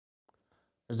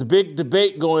There's a big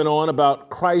debate going on about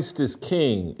Christ is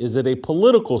King. Is it a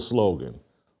political slogan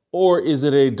or is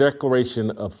it a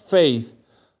declaration of faith?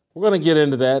 We're going to get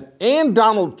into that. And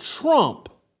Donald Trump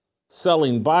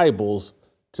selling Bibles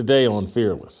today on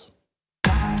Fearless.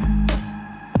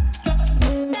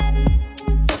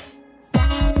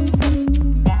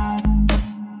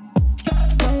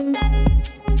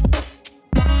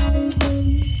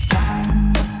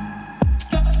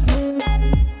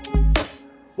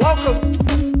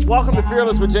 Welcome to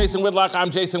Fearless with Jason Whitlock. I'm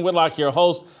Jason Whitlock, your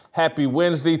host. Happy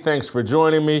Wednesday. Thanks for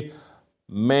joining me.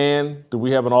 Man, do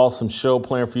we have an awesome show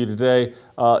planned for you today.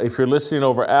 If you're listening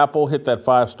over Apple, hit that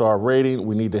 5-star rating.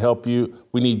 We need to help you.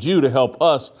 We need you to help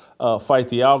us fight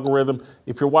the algorithm.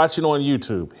 If you're watching on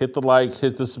YouTube, hit the like,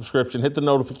 hit the subscription, hit the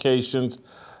notifications,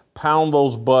 pound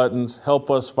those buttons,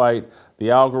 help us fight the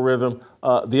algorithm.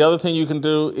 The other thing you can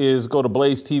do is go to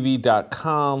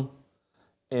blazetv.com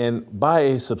and buy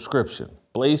a subscription.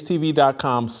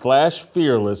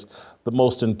 blazetv.com/fearless. The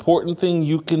most important thing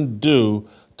you can do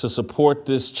to support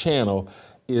this channel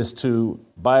is to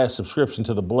buy a subscription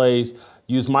to the Blaze.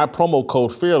 Use my promo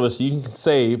code Fearless. You can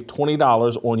save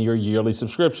 $20 on your yearly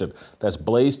subscription. That's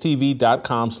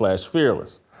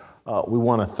blazetv.com/fearless. We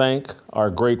want to thank our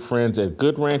great friends at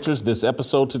Good Ranchers. This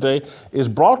episode today is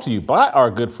brought to you by our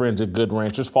good friends at Good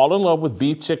Ranchers. Fall in love with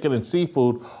beef, chicken, and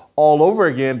seafood all over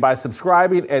again by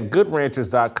subscribing at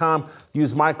goodranchers.com.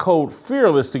 Use my code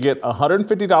Fearless to get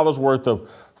 $150 worth of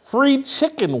free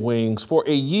chicken wings for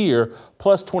a year,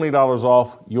 plus $20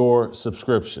 off your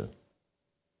subscription.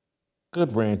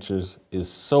 Good Ranchers is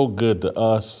so good to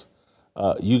us.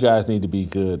 You guys need to be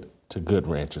good to Good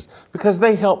Ranchers because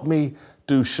they help me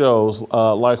do shows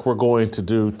like we're going to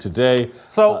do today.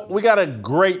 So we got a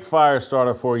great fire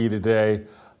starter for you today.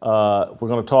 We're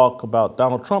going to talk about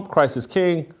Donald Trump, Christ is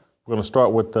King. We're going to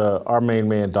start with our main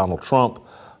man, Donald Trump.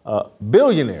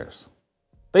 Billionaires,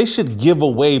 they should give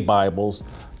away Bibles,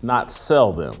 not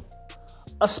sell them,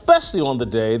 especially on the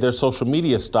day their social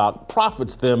media stock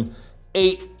profits them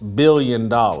 $8 billion.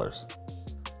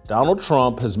 Donald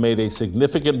Trump has made a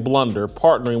significant blunder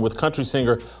partnering with country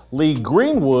singer Lee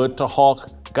Greenwood to hawk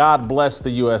God Bless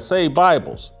the USA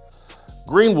Bibles.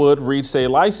 Greenwood reached a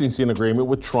licensing agreement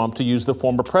with Trump to use the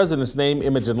former president's name,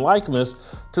 image, and likeness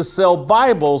to sell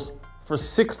Bibles for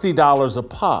 $60 a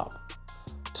pop.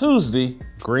 Tuesday,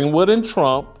 Greenwood and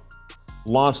Trump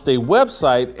launched a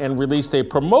website and released a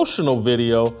promotional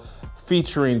video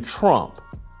featuring Trump.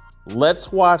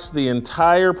 Let's watch the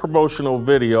entire promotional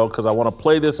video because I want to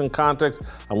play this in context.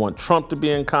 I want Trump to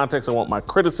be in context. I want my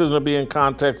criticism to be in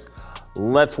context.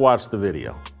 Let's watch the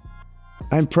video.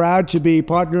 I'm proud to be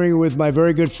partnering with my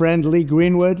very good friend, Lee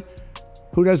Greenwood,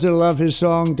 who doesn't love his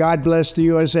song, God Bless the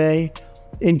USA,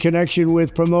 in connection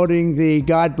with promoting the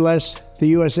God Bless the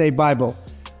USA Bible.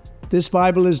 This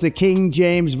Bible is the King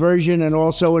James Version and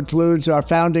also includes our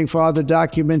founding father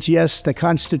documents, yes, the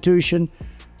Constitution,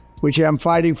 which I'm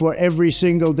fighting for every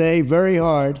single day, very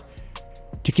hard,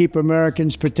 to keep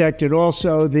Americans protected.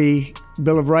 Also, the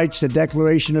Bill of Rights, the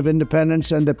Declaration of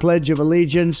Independence, and the Pledge of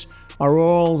Allegiance are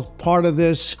all part of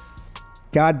this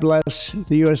God Bless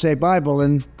the USA Bible,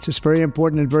 and it's just very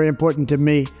important and very important to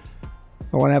me.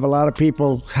 I want to have a lot of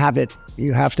people have it.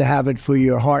 You have to have it for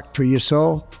your heart, for your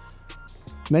soul.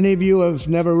 Many of you have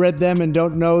never read them and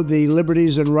don't know the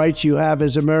liberties and rights you have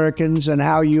as Americans and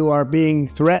how you are being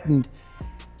threatened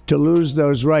to lose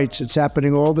those rights. It's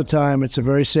happening all the time. It's a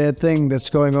very sad thing that's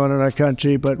going on in our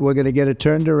country, but we're going to get it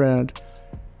turned around.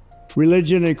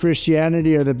 Religion and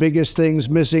Christianity are the biggest things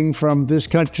missing from this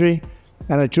country,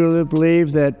 and I truly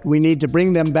believe that we need to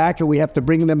bring them back, and we have to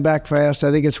bring them back fast.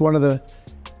 I think it's one of the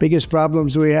biggest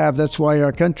problems we have. That's why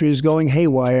our country is going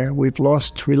haywire. We've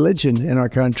lost religion in our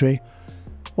country.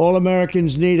 All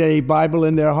Americans need a Bible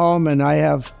in their home, and I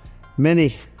have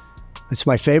many. It's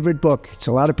my favorite book. It's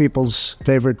a lot of people's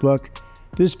favorite book.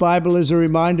 This Bible is a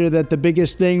reminder that the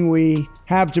biggest thing we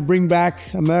have to bring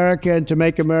back America and to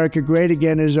make America great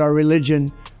again is our religion.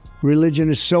 Religion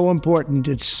is so important.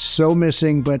 It's so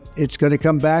missing, but it's going to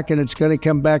come back, and it's going to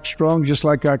come back strong, just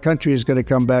like our country is going to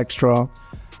come back strong.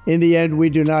 In the end, we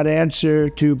do not answer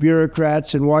to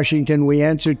bureaucrats in Washington. We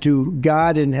answer to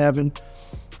God in heaven.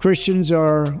 Christians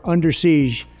are under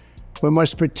siege. We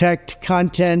must protect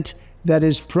content that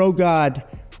is pro-God.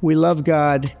 We love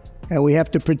God, and we have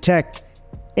to protect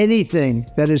anything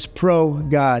that is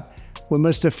pro-God. We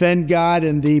must defend God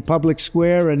in the public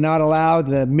square and not allow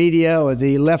the media or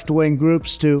the left-wing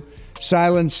groups to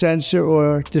silence, censor,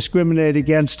 or discriminate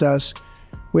against us.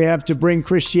 We have to bring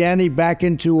Christianity back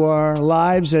into our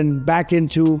lives and back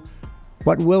into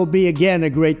what will be again a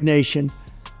great nation.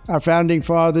 Our founding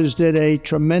fathers did a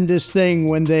tremendous thing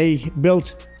when they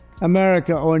built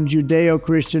America on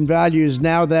Judeo-Christian values.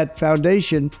 Now that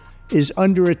foundation is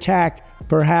under attack,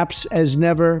 perhaps as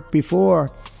never before.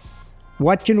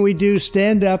 What can we do?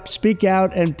 Stand up, speak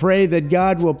out, and pray that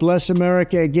God will bless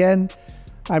America again.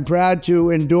 I'm proud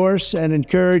to endorse and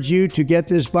encourage you to get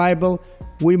this Bible.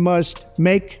 We must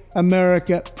make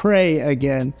America pray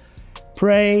again.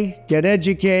 Pray, get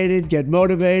educated, get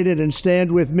motivated, and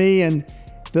stand with me and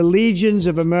the legions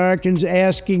of Americans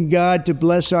asking God to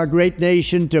bless our great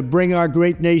nation, to bring our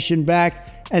great nation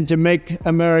back, and to make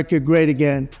America great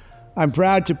again. I'm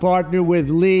proud to partner with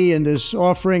Lee in this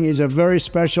offering. He's a very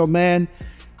special man,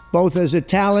 both as a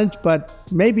talent, but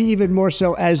maybe even more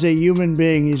so as a human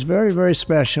being. He's very, very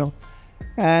special.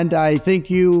 And I think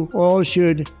you all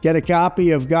should get a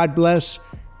copy of God Bless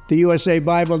the USA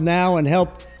Bible now and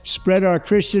help spread our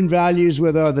Christian values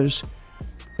with others.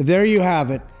 There you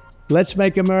have it. Let's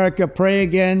make America pray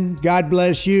again. God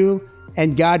bless you,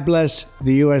 and God bless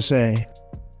the USA.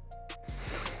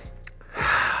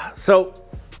 So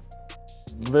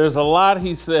there's a lot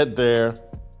he said there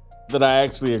that I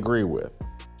actually agree with.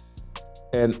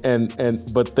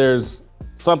 But there's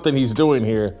something he's doing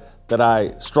here that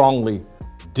I strongly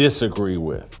disagree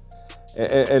with.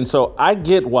 And so I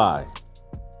get why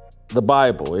the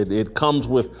Bible, it comes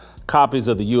with copies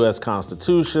of the U.S.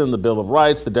 Constitution, the Bill of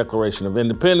Rights, the Declaration of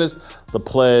Independence, the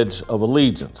Pledge of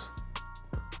Allegiance.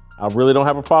 I really don't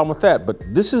have a problem with that, but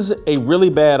this is a really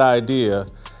bad idea,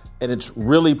 and it's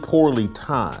really poorly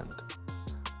timed.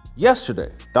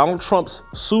 Yesterday, Donald Trump's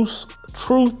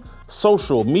Truth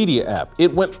Social media app,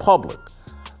 it went public.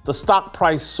 The stock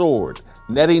price soared,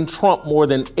 netting Trump more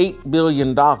than $8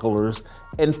 billion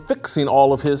and fixing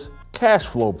all of his cash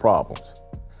flow problems.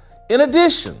 In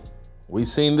addition, we've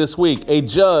seen this week a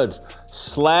judge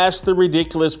slash the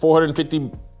ridiculous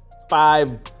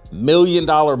 $455 million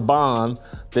bond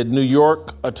that New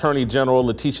York Attorney General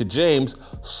Letitia James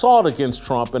sought against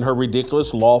Trump in her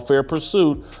ridiculous lawfare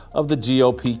pursuit of the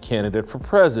GOP candidate for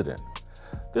president.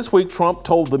 This week, Trump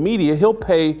told the media he'll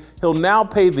now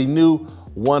pay the new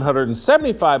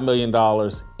 $175 million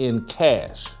in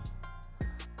cash.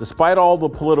 Despite all the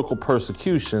political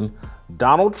persecution,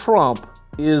 Donald Trump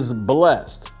is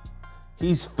blessed.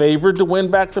 He's favored to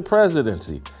win back the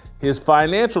presidency. His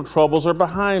financial troubles are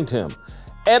behind him.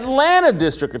 Atlanta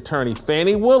District Attorney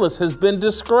Fani Willis has been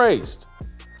disgraced.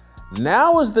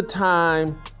 Now is the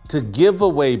time to give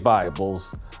away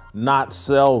Bibles, not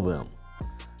sell them.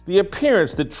 The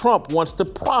appearance that Trump wants to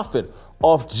profit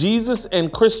off Jesus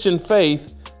and Christian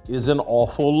faith is an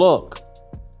awful look.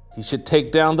 He should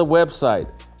take down the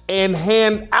website and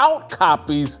hand out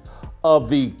copies of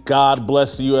the God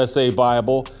Bless the USA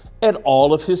Bible at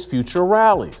all of his future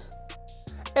rallies.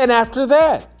 And after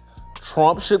that,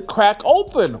 Trump should crack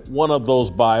open one of those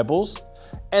Bibles,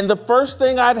 and the first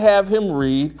thing I'd have him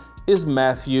read is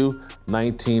Matthew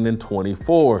 19 and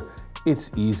 24.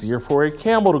 It's easier for a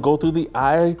camel to go through the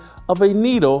eye of a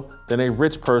needle than a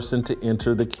rich person to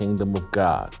enter the kingdom of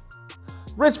God.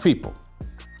 Rich people,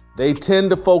 they tend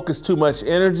to focus too much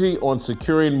energy on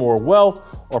securing more wealth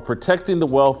or protecting the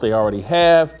wealth they already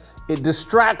have. It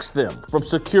distracts them from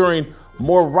securing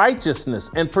more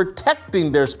righteousness and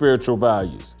protecting their spiritual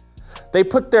values. They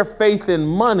put their faith in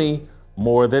money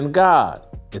more than God.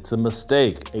 It's a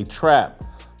mistake, a trap.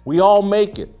 We all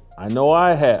make it. I know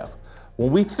I have.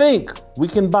 When we think we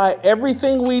can buy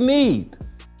everything we need,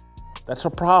 that's a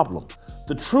problem.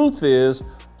 The truth is,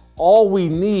 all we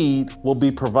need will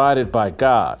be provided by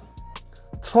God.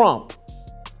 Trump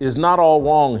is not all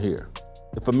wrong here.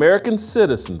 If American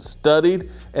citizens studied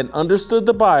and understood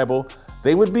the Bible,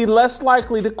 they would be less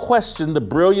likely to question the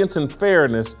brilliance and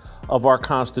fairness of our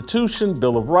Constitution,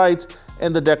 Bill of Rights,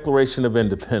 and the Declaration of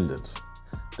Independence.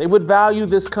 They would value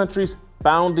this country's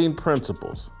founding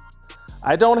principles.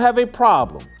 I don't have a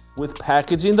problem with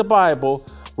packaging the Bible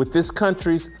with this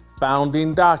country's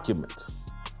founding documents.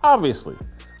 Obviously,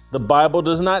 the Bible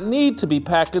does not need to be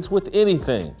packaged with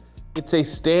anything. It's a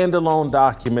standalone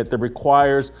document that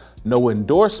requires no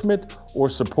endorsement or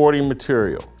supporting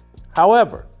material.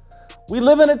 However, we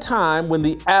live in a time when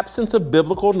the absence of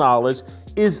biblical knowledge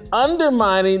is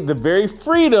undermining the very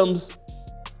freedoms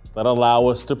that allow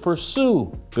us to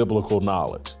pursue biblical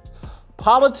knowledge.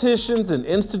 Politicians and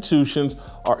institutions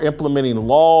are implementing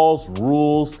laws,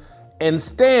 rules, and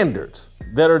standards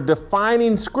that are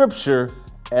defining Scripture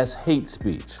as hate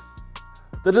speech.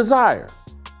 The desire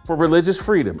for religious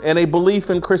freedom and a belief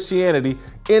in Christianity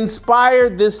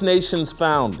inspired this nation's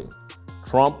founding.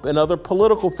 Trump and other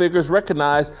political figures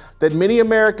recognize that many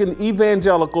American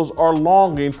evangelicals are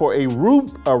longing for a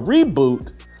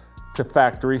reboot to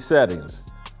factory settings.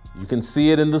 You can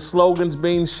see it in the slogans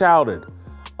being shouted.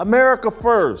 America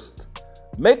first.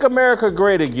 Make America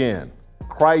great again.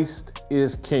 Christ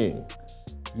is King.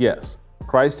 Yes,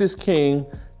 Christ is King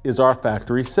is our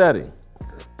factory setting.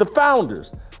 The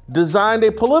founders designed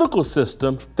a political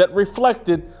system that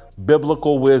reflected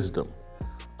biblical wisdom.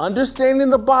 Understanding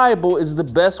the Bible is the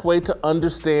best way to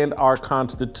understand our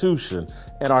Constitution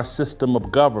and our system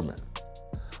of government.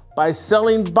 By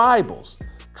selling Bibles,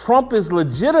 Trump is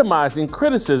legitimizing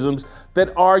criticisms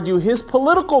that argue his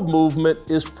political movement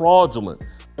is fraudulent,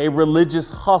 a religious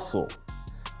hustle.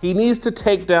 He needs to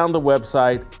take down the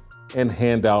website and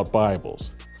hand out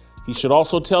Bibles. He should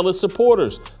also tell his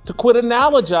supporters to quit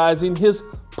analogizing his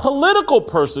political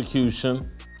persecution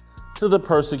to the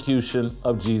persecution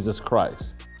of Jesus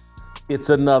Christ. It's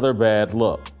another bad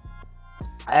look.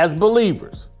 As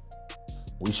believers,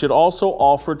 we should also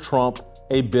offer Trump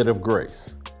a bit of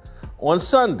grace. On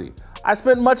Sunday, I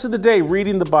spent much of the day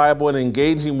reading the Bible and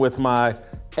engaging with my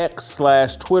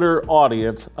X/Twitter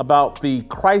audience about the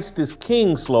Christ is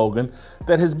King slogan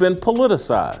that has been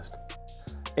politicized.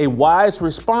 A wise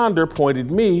responder pointed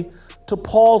me to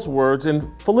Paul's words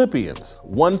in Philippians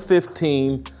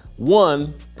 1:15,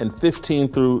 1 and 15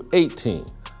 through 18.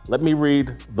 Let me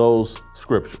read those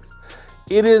scriptures.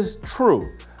 It is true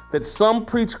that some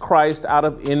preach Christ out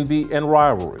of envy and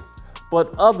rivalry,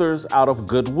 but others out of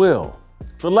goodwill.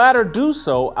 The latter do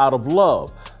so out of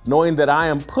love, knowing that I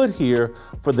am put here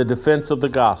for the defense of the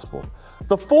gospel.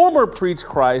 The former preach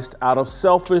Christ out of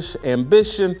selfish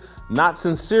ambition, not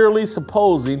sincerely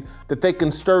supposing that they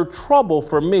can stir trouble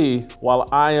for me while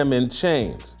I am in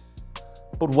chains.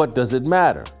 But what does it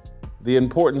matter? The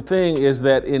important thing is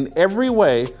that in every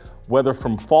way, whether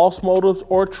from false motives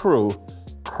or true,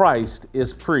 Christ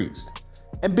is preached.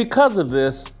 And because of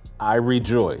this, I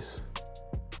rejoice.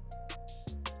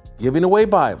 Giving away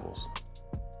Bibles.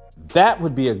 That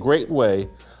would be a great way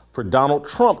for Donald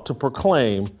Trump to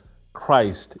proclaim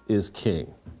Christ is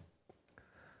King.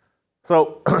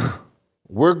 So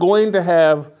we're going to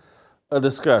have a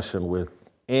discussion with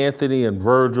Anthony and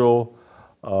Virgil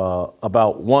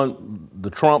about the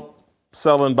Trump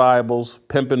selling Bibles,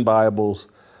 pimping Bibles,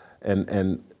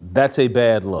 and that's a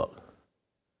bad look.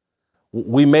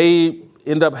 We may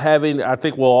end up having, I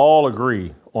think we'll all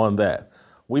agree on that.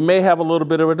 We may have a little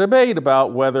bit of a debate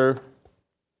about whether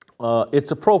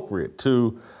it's appropriate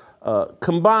to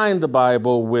combine the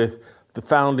Bible with the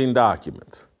founding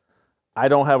documents. I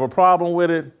don't have a problem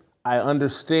with it. I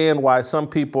understand why some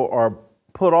people are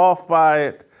put off by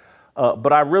it,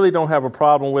 but I really don't have a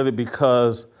problem with it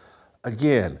because,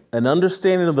 again, an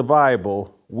understanding of the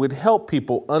Bible would help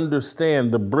people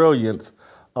understand the brilliance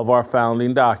of our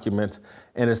founding documents,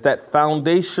 and it's that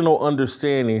foundational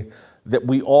understanding that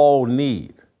we all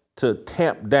need to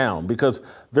tamp down, because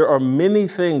there are many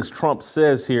things Trump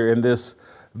says here in this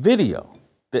video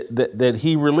that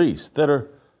he released that are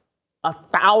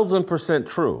 1,000%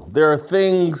 true. There are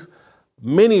things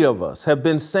many of us have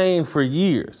been saying for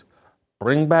years.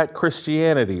 Bring back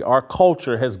Christianity. Our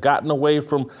culture has gotten away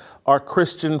from our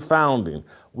Christian founding.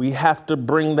 We have to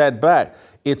bring that back.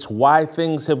 It's why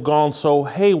things have gone so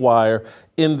haywire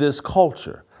in this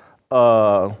culture.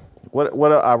 I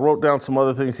wrote down some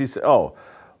other things. He said,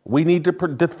 we need to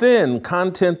defend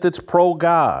content that's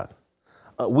pro-God.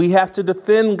 We have to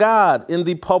defend God in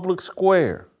the public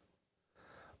square.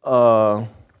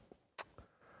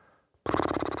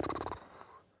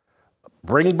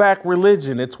 Bring back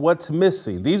religion. It's what's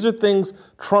missing. These are things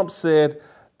Trump said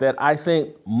that I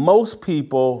think most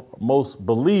people, most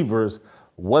believers,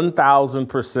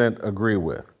 1,000% agree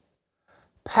with.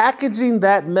 Packaging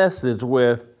that message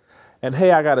with, and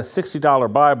hey, I got a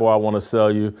 $60 Bible I want to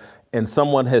sell you, and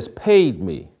someone has paid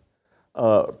me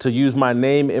to use my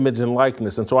name, image, and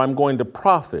likeness, and so I'm going to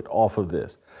profit off of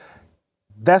this.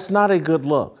 That's not a good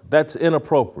look. That's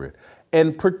inappropriate.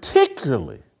 And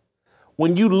particularly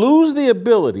when you lose the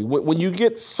ability, when you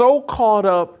get so caught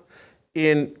up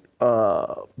in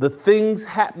the things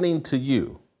happening to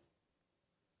you,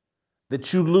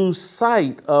 that you lose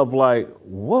sight of like,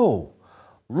 whoa,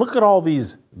 look at all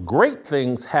these great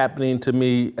things happening to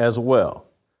me as well.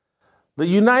 The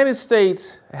United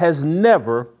States has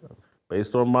never,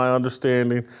 based on my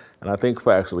understanding, and I think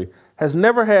factually, has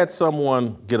never had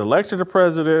someone get elected to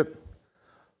president,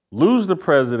 lose the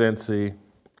presidency,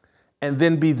 and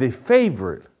then be the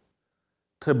favorite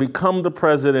to become the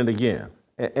president again.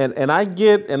 And I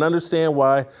get and understand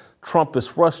why Trump is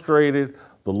frustrated,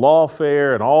 the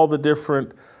lawfare, and all the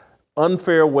different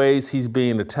unfair ways he's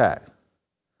being attacked.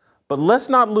 But let's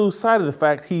not lose sight of the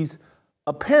fact he's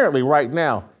apparently right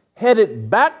now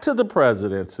headed back to the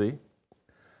presidency,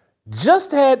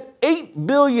 just had $8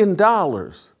 billion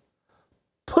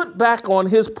put back on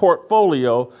his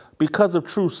portfolio because of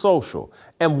Truth Social.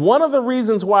 And one of the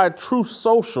reasons why Truth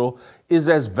Social is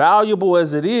as valuable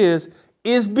as it is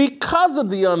because of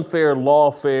the unfair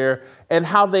lawfare and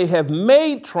how they have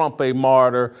made Trump a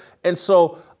martyr. And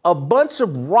so a bunch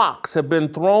of rocks have been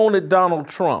thrown at Donald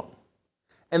Trump,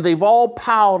 and they've all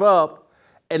piled up,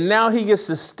 and now he gets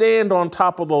to stand on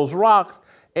top of those rocks,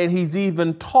 and he's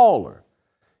even taller.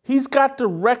 He's got to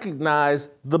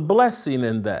recognize the blessing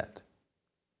in that.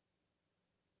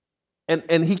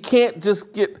 And he can't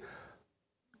just get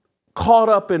caught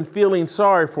up in feeling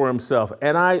sorry for himself.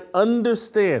 And I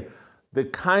understand the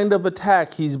kind of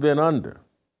attack he's been under.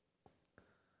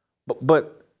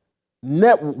 But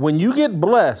when you get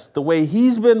blessed the way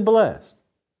he's been blessed,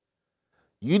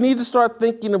 you need to start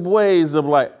thinking of ways of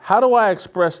like, how do I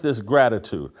express this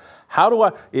gratitude?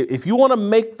 If you want to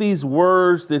make these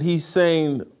words that he's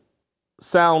saying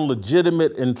sound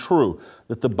legitimate and true,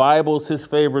 that the Bible is his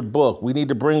favorite book, we need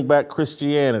to bring back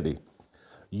Christianity,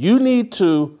 you need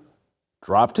to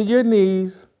drop to your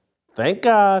knees, thank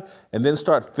God, and then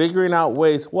start figuring out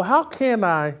ways, well, how can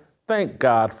I thank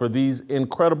God for these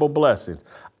incredible blessings?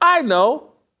 I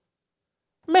know,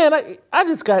 man, I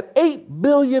just got $8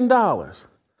 billion.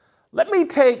 Let me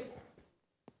take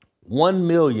 1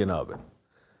 million of it.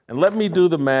 And let me do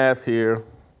the math here.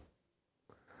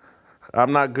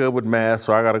 I'm not good with math,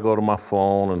 so I got to go to my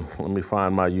phone and let me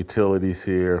find my utilities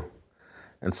here.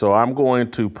 And so I'm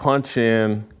going to punch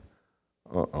in,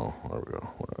 there we go.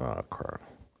 Oh, crap.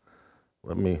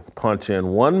 Let me punch in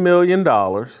 $1 million,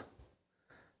 and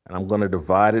I'm going to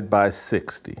divide it by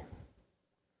 60.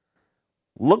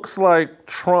 Looks like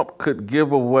Trump could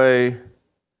give away,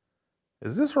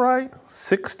 is this right?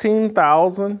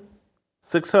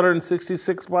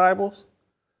 16,666 Bibles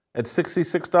at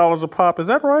 $66 a pop. Is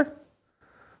that right?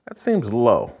 That seems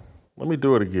low. Let me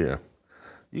do it again.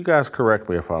 You guys correct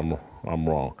me if I'm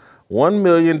wrong. 1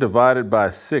 million divided by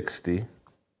 60.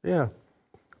 Yeah,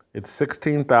 it's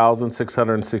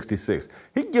 16,666.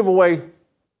 He can give away.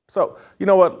 So you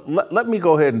know what? Let me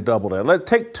go ahead and double that. Let's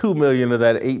take 2 million of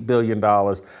that $8 billion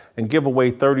and give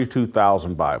away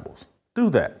 32,000 Bibles.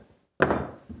 Do that.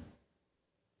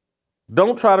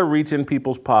 Don't try to reach in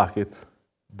people's pockets.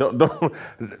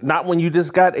 Not when you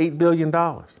just got $8 billion.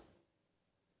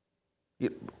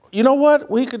 You know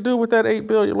what we could do with that 8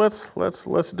 billion? Let's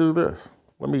do this.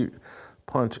 Let me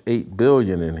punch 8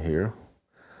 billion in here.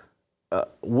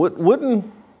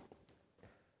 Wouldn't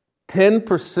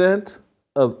 10%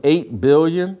 of 8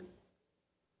 billion?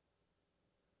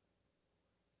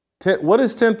 What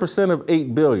is 10% of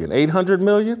 8 billion? 800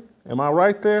 million? Am I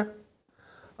right there?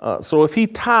 So if he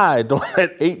tied on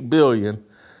that 8 billion,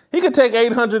 he could take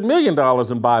 $800 million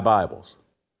and buy Bibles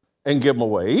and give them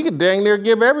away. He could dang near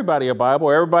give everybody a Bible,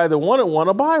 or everybody that wanted one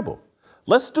a Bible.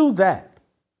 Let's do that.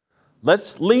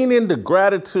 Let's lean into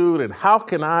gratitude and how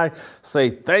can I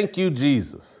say thank you,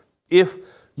 Jesus? If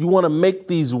you want to make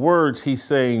these words he's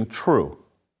saying true,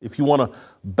 if you want to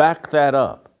back that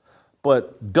up.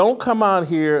 But don't come out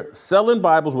here selling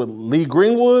Bibles with Lee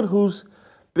Greenwood, who's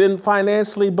been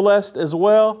financially blessed as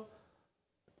well.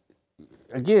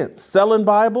 Again, selling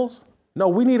Bibles. No,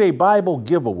 we need a Bible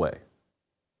giveaway.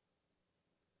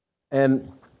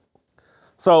 And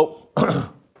so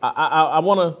I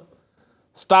want to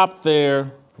stop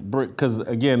there because,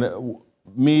 again,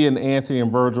 me and Anthony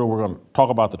and Virgil, we're going to talk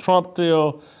about the Trump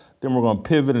deal. Then we're going to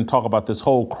pivot and talk about this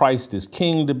whole Christ is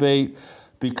King debate,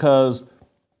 because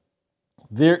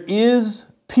there is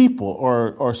people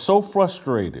are so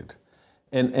frustrated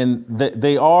and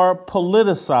they are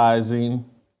politicizing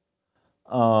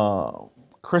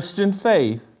Christian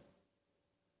faith.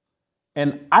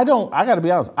 And I got to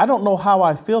be honest, I don't know how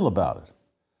I feel about it.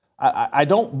 I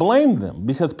don't blame them,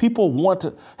 because people want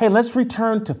to, hey, let's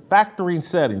return to factoring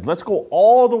settings. Let's go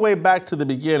all the way back to the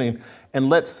beginning and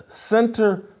let's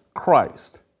center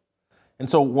Christ. And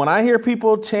so when I hear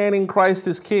people chanting Christ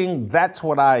is King, that's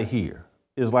what I hear.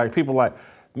 Is like people like,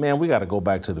 man, we got to go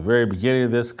back to the very beginning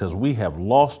of this because we have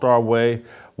lost our way.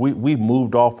 We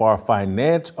moved off our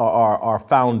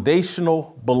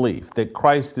foundational belief that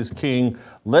Christ is King.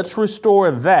 Let's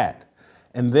restore that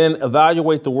and then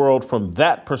evaluate the world from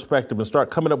that perspective and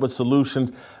start coming up with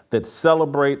solutions that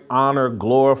celebrate, honor,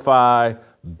 glorify,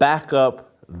 back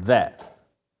up that.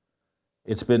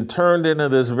 It's been turned into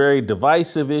this very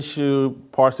divisive issue,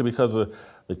 partially because of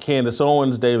the Candace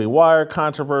Owens Daily Wire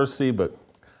controversy, but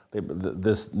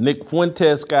this Nick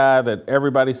Fuentes guy that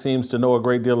everybody seems to know a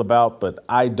great deal about, but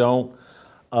I don't.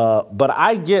 But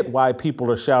I get why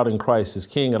people are shouting Christ is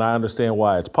King, and I understand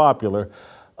why it's popular.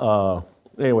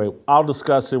 Anyway, I'll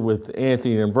discuss it with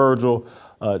Anthony and Virgil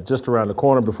just around the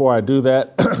corner. Before I do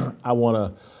that, I want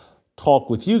to talk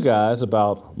with you guys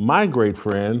about my great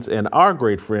friends and our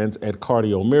great friends at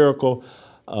Cardio Miracle.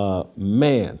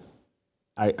 Man,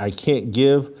 I can't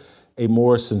give a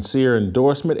more sincere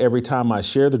endorsement every time I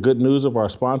share the good news of our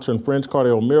sponsor and friends,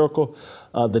 Cardio Miracle.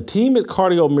 The team at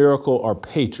Cardio Miracle are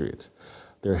patriots.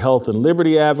 They're health and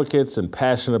liberty advocates and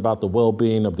passionate about the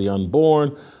well-being of the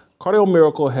unborn. Cardio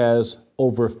Miracle has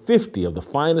over 50 of the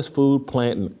finest food,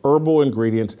 plant, and herbal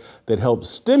ingredients that help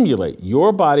stimulate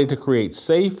your body to create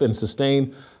safe and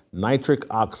sustained nitric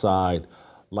oxide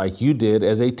like you did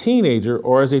as a teenager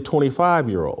or as a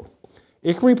 25-year-old.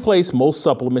 It can replace most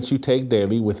supplements you take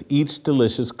daily with each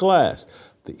delicious glass.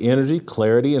 The energy,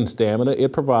 clarity, and stamina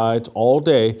it provides all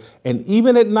day and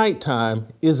even at nighttime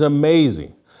is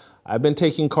amazing. I've been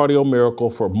taking Cardio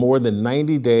Miracle for more than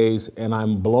 90 days and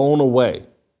I'm blown away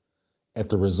at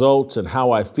the results and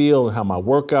how I feel and how my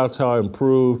workouts have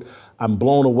improved. I'm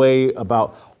blown away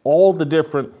about all the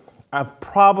different, I've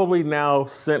probably now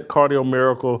sent Cardio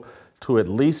Miracle to at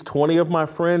least 20 of my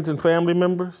friends and family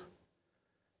members.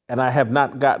 And I have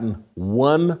not gotten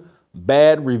one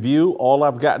bad review. All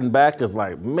I've gotten back is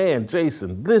like, man,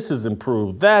 Jason, this has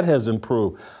improved. That has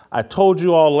improved. I told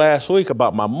you all last week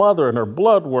about my mother and her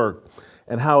blood work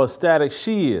and how ecstatic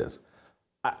she is.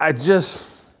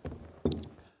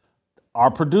 Our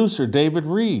producer, David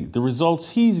Reed, the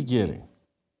results he's getting.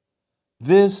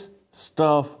 This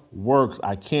stuff works.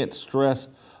 I can't stress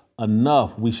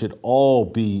enough. We should all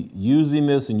be using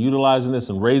this and utilizing this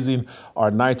and raising our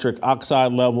nitric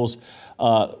oxide levels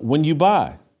when you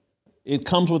buy. It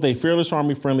comes with a Fearless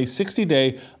Army friendly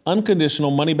 60-day unconditional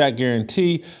money-back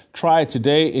guarantee. Try it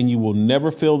today and you will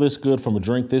never feel this good from a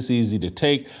drink this easy to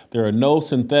take. There are no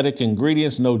synthetic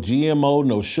ingredients, no GMO,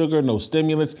 no sugar, no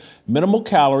stimulants, minimal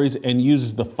calories, and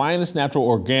uses the finest natural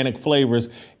organic flavors.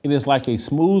 It is like a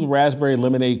smooth raspberry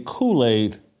lemonade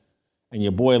Kool-Aid, and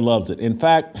your boy loves it. In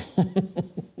fact,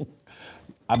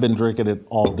 I've been drinking it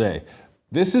all day.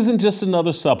 This isn't just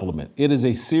another supplement. It is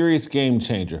a serious game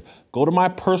changer. Go to my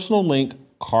personal link,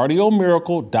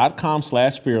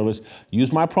 cardiomiracle.com/fearless.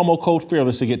 Use my promo code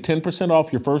fearless to get 10%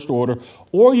 off your first order,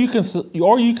 or you can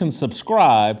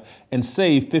subscribe and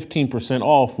save 15%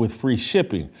 off with free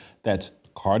shipping. That's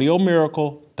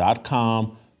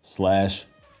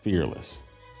cardiomiracle.com/fearless.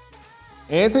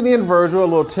 Anthony and Virgil, a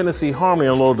little Tennessee harmony,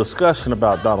 a little discussion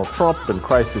about Donald Trump and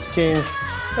Christ is King.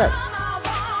 Next.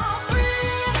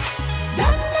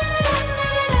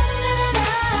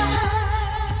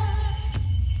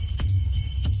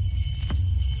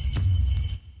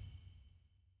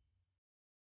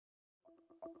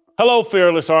 Hello,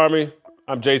 Fearless Army.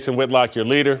 I'm Jason Whitlock, your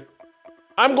leader.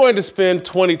 I'm going to spend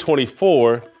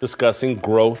 2024 discussing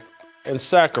growth and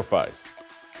sacrifice.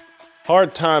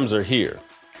 Hard times are here.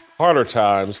 Harder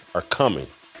times are coming.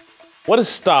 What has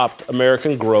stopped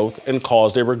American growth and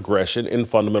caused a regression in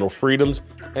fundamental freedoms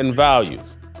and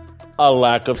values? A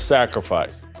lack of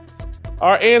sacrifice.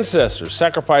 Our ancestors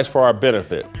sacrificed for our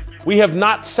benefit. We have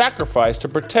not sacrificed to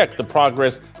protect the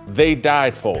progress they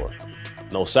died for.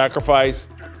 No sacrifice,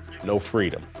 no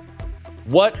freedom.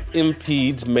 What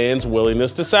impedes man's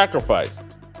willingness to sacrifice?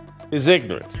 His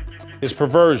ignorance, his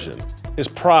perversion, his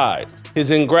pride, his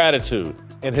ingratitude,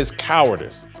 and his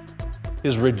cowardice,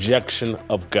 his rejection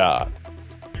of God.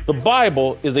 The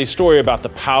Bible is a story about the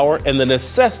power and the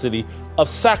necessity of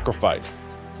sacrifice.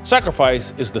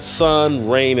 Sacrifice is the sun,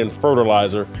 rain, and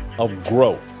fertilizer of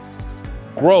growth.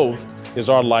 Growth is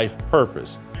our life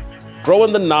purpose. Grow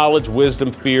in the knowledge,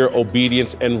 wisdom, fear,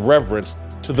 obedience, and reverence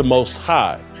to the Most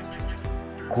High.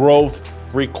 Growth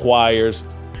requires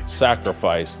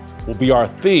sacrifice will be our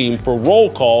theme for Roll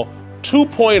Call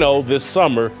 2.0 this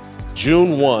summer,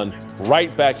 June 1,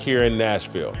 right back here in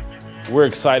Nashville. We're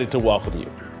excited to welcome you.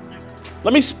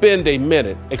 Let me spend a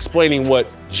minute explaining what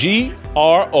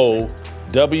GROWTH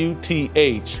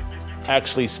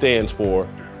actually stands for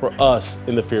us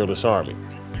in the Fearless Army.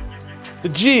 The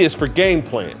G is for game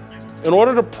plan. In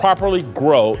order to properly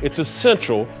grow, it's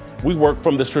essential we work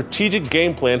from the strategic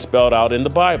game plan spelled out in the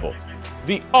Bible.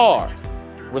 The R,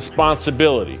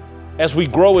 responsibility. As we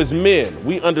grow as men,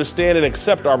 we understand and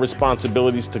accept our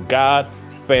responsibilities to God,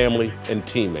 family, and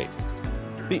teammates.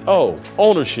 The O,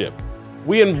 ownership.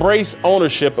 We embrace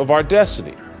ownership of our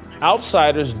destiny.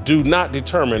 Outsiders do not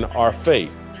determine our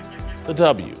fate. The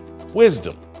W,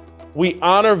 wisdom. We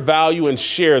honor, value, and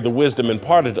share the wisdom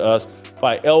imparted to us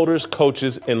by elders,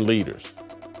 coaches, and leaders.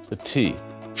 The T,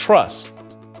 trust.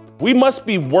 We must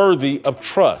be worthy of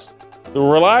trust. The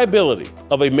reliability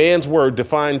of a man's word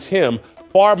defines him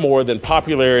far more than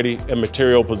popularity and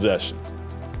material possessions.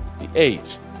 The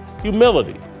H,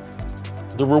 humility.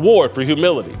 The reward for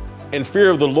humility and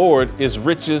fear of the Lord is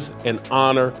riches and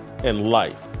honor and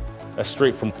life. That's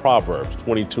straight from Proverbs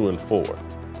 22 and 4.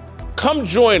 Come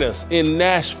join us in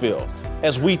Nashville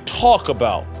as we talk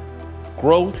about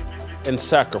growth and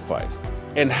sacrifice,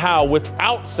 and how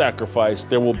without sacrifice,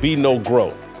 there will be no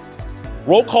growth.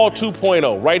 Roll Call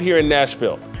 2.0 right here in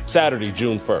Nashville, Saturday,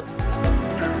 June 1st.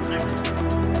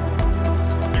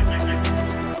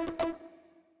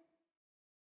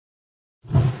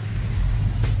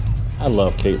 I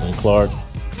love Caitlin Clark.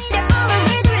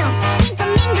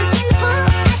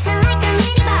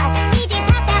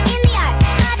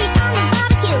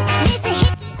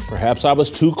 Perhaps I was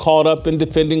too caught up in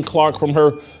defending Clark from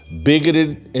her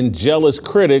bigoted and jealous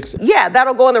critics. Yeah,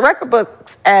 that'll go in the record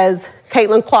books as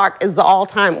Caitlin Clark is the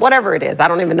all-time, whatever it is. I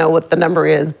don't even know what the number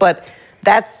is, but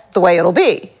that's the way it'll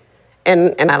be.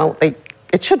 And I don't think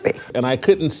it should be. And I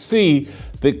couldn't see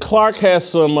that Clark has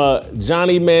some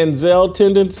Johnny Manziel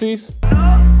tendencies.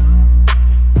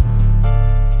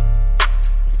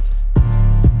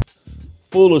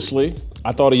 Foolishly,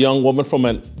 I thought a young woman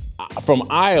from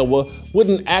Iowa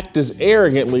wouldn't act as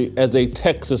arrogantly as a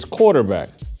Texas quarterback.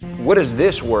 What does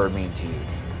this word mean to you?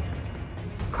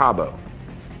 Cabo.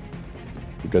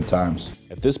 Good times.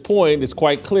 At this point, it's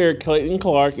quite clear Caitlin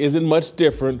Clark isn't much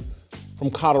different from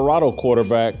Colorado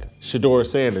quarterback Shedeur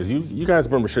Sanders. You guys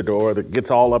remember Shedeur that gets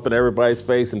all up in everybody's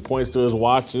face and points to his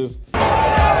watches?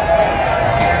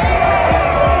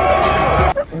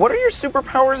 What are your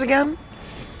superpowers again?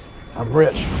 I'm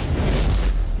rich.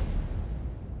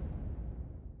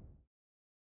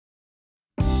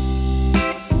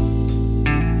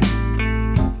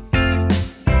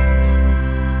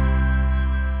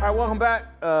 All right, welcome back.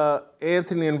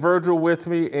 Anthony and Virgil with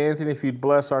me. Anthony, if you'd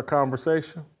bless our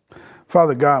conversation.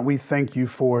 Father God, we thank you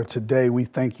for today. We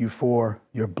thank you for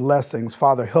your blessings.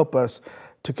 Father, help us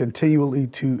to continually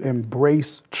to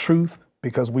embrace truth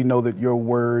because we know that your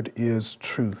word is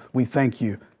truth. We thank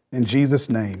you. In Jesus'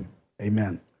 name,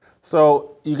 amen.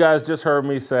 So you guys just heard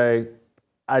me say,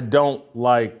 I don't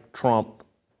like Trump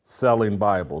selling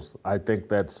Bibles. I think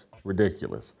that's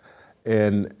ridiculous.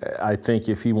 And I think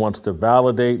if he wants to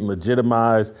validate and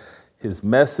legitimize his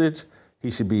message, he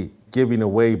should be giving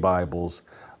away Bibles,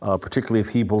 particularly if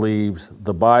he believes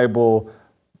the Bible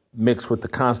mixed with the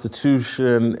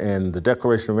Constitution and the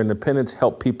Declaration of Independence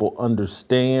help people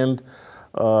understand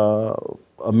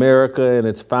America and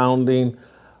its founding.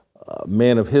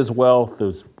 Man of his wealth,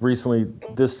 there's recently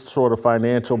this sort of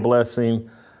financial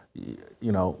blessing,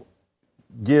 you know,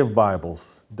 give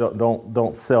Bibles,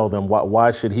 don't sell them.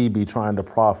 Why should he be trying to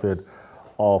profit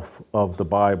off of the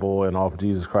Bible and off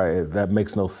Jesus Christ? That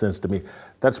makes no sense to me.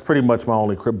 That's pretty much my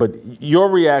only but your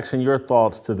reaction, your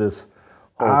thoughts to this?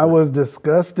 I was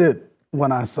disgusted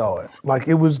when I saw it. Like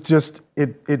it was just,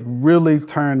 it really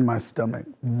turned my stomach.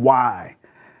 Why?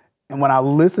 And when I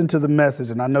listened to the message,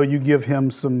 and I know you give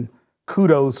him some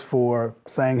kudos for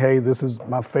saying, hey, this is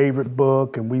my favorite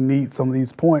book and we need some of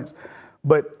these points.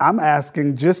 But I'm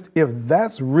asking, just if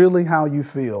that's really how you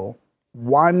feel,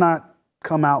 why not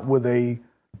come out with a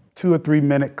 2 or 3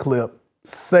 minute clip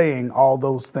saying all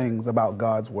those things about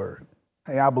God's word?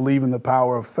 Hey, I believe in the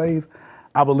power of faith.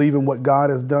 I believe in what God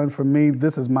has done for me.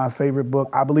 This is my favorite book.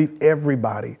 I believe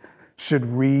everybody should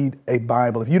read a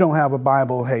Bible. If you don't have a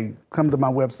Bible, hey, come to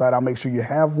my website. I'll make sure you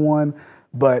have one.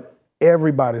 But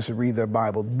everybody should read their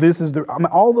Bible. This is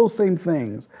all those same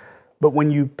things. But when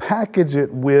you package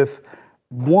it with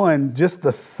one, just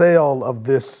the sale of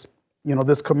this, you know,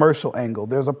 this commercial angle,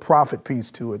 there's a profit piece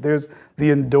to it. There's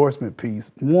the endorsement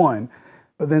piece, one.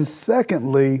 But then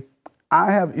secondly,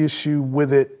 I have issue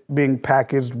with it being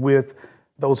packaged with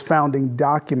those founding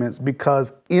documents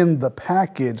because in the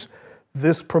package,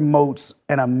 this promotes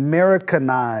an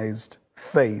Americanized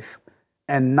faith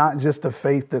and not just a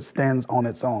faith that stands on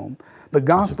its own. The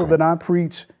gospel that I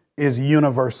preach is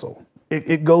universal.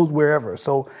 It goes wherever.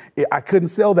 So I couldn't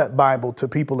sell that Bible to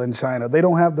people in China. They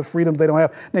don't have the freedoms they don't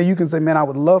have. Now you can say, man, I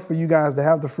would love for you guys to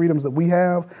have the freedoms that we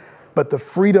have, but the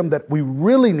freedom that we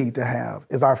really need to have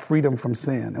is our freedom from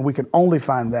sin. And we can only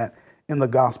find that in the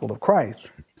gospel of Christ.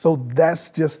 So that's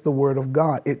just the word of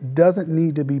God. It doesn't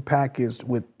need to be packaged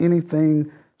with anything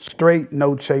straight,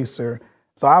 no chaser.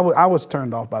 So I was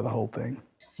turned off by the whole thing.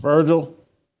 Virgil?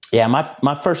 Yeah,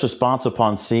 my first response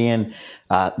upon seeing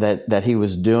that he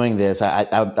was doing this,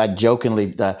 I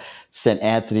jokingly sent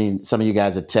Anthony, some of you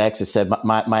guys, a text that said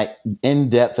my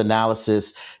in-depth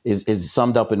analysis is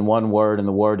summed up in one word, and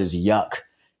the word is yuck.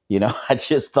 You know, I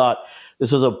just thought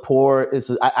this was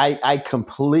I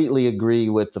completely agree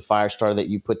with the fire starter that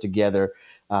you put together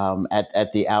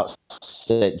at the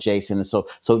outset, Jason. And so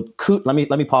let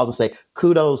me pause and say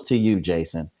kudos to you,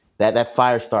 Jason. That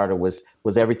fire starter was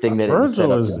everything that it was set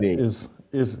up to be.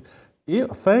 Yeah,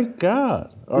 thank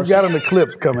God. We got an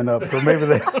eclipse coming up, so maybe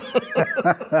that's.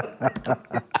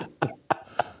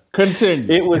 Continue.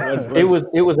 It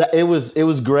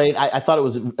was great. I thought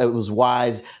it was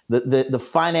wise. The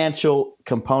financial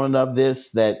component of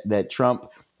this that Trump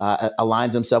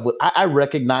aligns himself with. I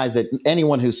recognize that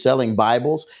anyone who's selling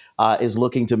Bibles is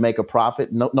looking to make a profit.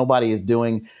 Nobody is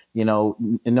doing,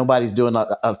 nobody's doing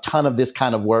a ton of this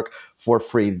kind of work for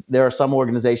free. There are some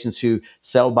organizations who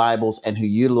sell Bibles and who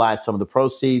utilize some of the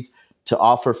proceeds to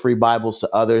offer free Bibles to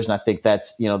others, and I think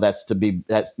that's to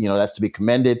be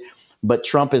commended. But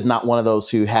Trump is not one of those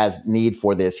who has need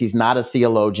for this. He's not a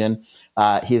theologian.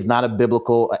 He is not a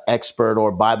biblical expert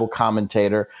or Bible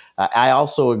commentator. I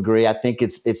also agree. I think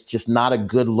it's just not a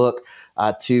good look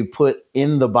to put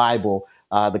in the Bible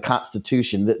the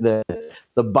Constitution.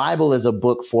 The Bible is a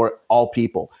book for all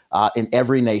people in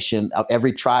every nation, of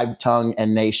every tribe, tongue,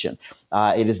 and nation.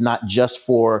 It is not just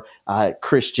for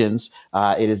Christians.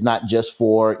 It is not just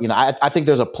for, I think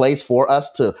there's a place for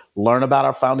us to learn about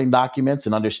our founding documents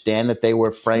and understand that they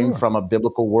were framed from a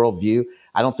biblical worldview.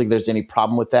 I don't think there's any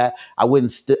problem with that. I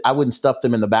wouldn't stuff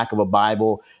them in the back of a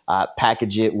Bible,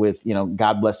 package it with,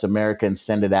 God bless America and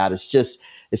send it out. It's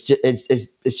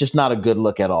just not a good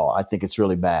look at all. I think it's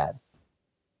really bad.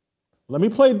 Let me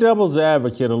play devil's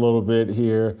advocate a little bit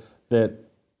here, that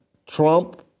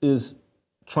Trump is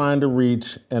trying to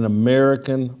reach an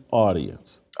American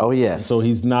audience. Oh, yes. So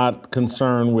he's not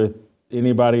concerned with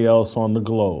anybody else on the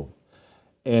globe.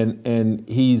 And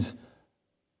he's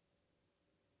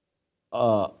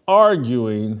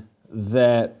arguing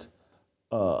that,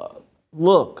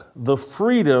 look, the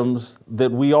freedoms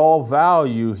that we all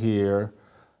value here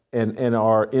and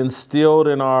are instilled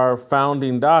in our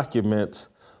founding documents,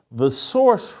 the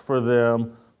source for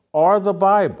them are the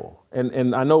Bible.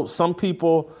 And I know some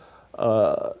people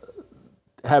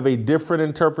have a different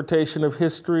interpretation of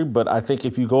history, but I think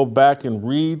if you go back and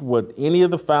read what any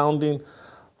of the founding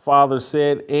fathers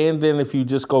said, and then if you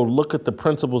just go look at the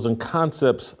principles and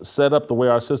concepts set up the way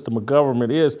our system of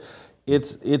government is,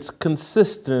 it's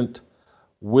consistent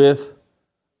with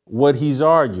what he's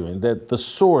arguing, that the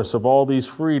source of all these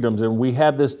freedoms, and we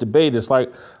have this debate, it's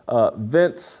like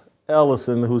Vince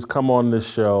Ellison, who's come on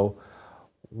this show,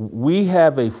 we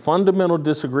have a fundamental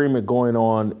disagreement going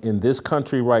on in this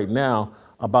country right now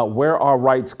about where our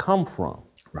rights come from.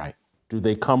 Right. Do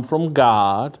they come from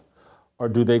God or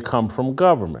do they come from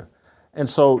government? And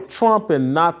so Trump,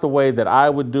 in not the way that I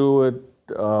would do it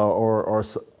or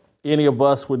any of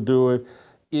us would do it,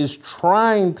 is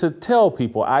trying to tell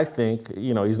people, I think,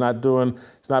 he's not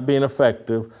being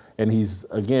effective, and he's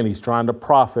trying to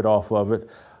profit off of it,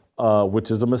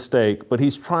 which is a mistake, but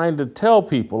he's trying to tell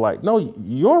people, like, no,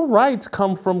 your rights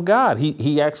come from God.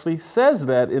 He actually says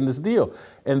that in this deal.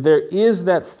 And there is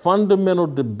that fundamental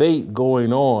debate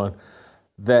going on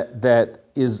that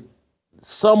is,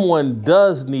 someone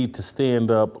does need to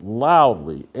stand up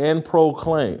loudly and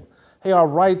proclaim, hey, our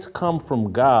rights come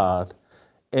from God,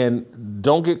 and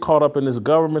don't get caught up in this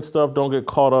government stuff. Don't get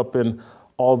caught up in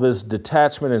all this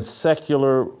detachment and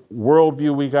secular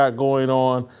worldview we got going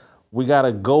on. We got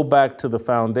to go back to the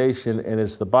foundation, and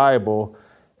it's the Bible.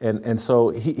 And so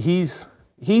he's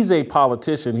a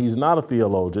politician. He's not a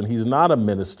theologian. He's not a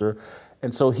minister.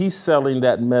 And so he's selling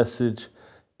that message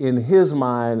in his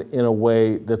mind in a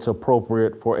way that's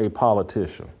appropriate for a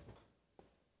politician.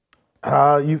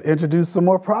 You've introduced some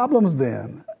more problems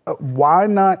then. Why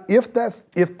not, if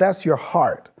that's your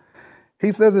heart?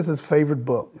 He says it's his favorite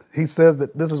book. He says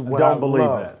that this is what I don't believe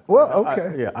love. that. Well,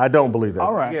 okay. I don't believe that.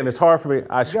 All right. Again, it's hard for me.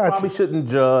 I probably shouldn't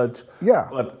judge. Yeah.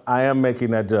 But I am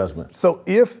making that judgment. So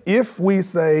if we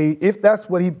say, if that's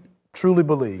what he truly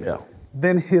believes,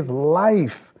 then his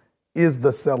life is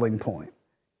the selling point.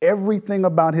 Everything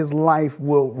about his life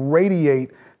will radiate,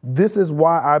 this is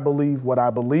why I believe what I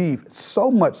believe.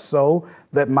 So much so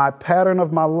that my pattern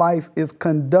of my life is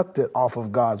conducted off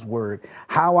of God's word.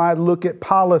 How I look at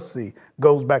policy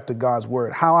goes back to God's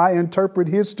word. How I interpret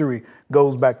history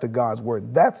goes back to God's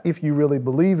word. That's if you really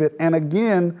believe it. And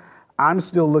again, I'm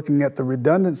still looking at the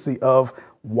redundancy of,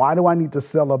 why do I need to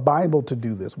sell a Bible to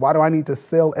do this? Why do I need to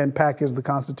sell and package the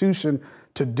Constitution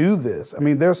to do this? I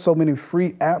mean, there's so many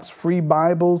free apps, free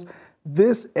Bibles.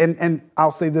 This, and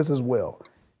I'll say this as well.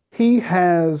 He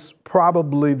has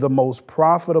probably the most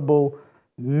profitable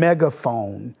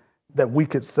megaphone that we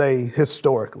could say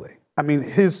historically. I mean,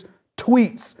 his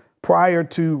tweets prior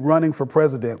to running for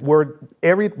president, where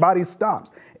everybody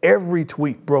stops. Every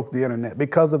tweet broke the internet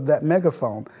because of that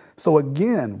megaphone. So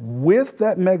again, with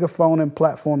that megaphone and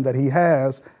platform that he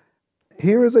has,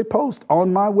 here is a post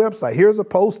on my website. Here's a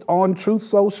post on Truth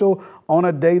Social on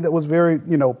a day that was very,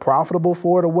 profitable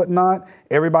for it or whatnot.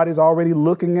 Everybody's already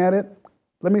looking at it.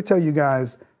 Let me tell you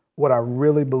guys what I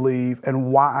really believe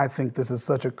and why I think this is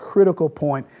such a critical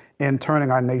point in turning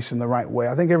our nation the right way.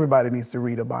 I think everybody needs to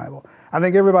read a Bible. I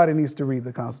think everybody needs to read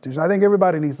the Constitution. I think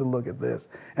everybody needs to look at this.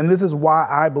 And this is why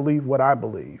I believe what I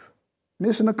believe.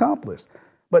 Mission accomplished.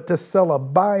 But to sell a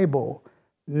Bible,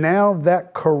 now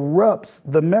that corrupts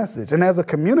the message. And as a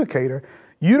communicator,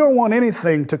 you don't want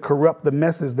anything to corrupt the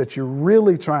message that you're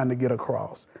really trying to get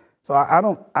across. So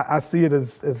I see it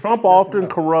as Trump often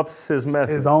corrupts his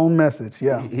message. His own message,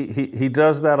 yeah. He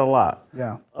does that a lot.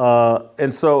 Yeah.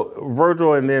 And so,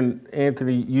 Virgil, and then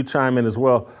Anthony, you chime in as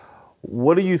well.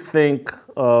 What do you think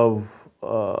of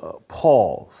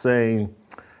Paul saying,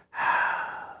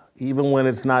 even when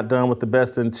it's not done with the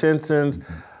best intentions,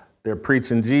 they're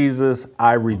preaching Jesus,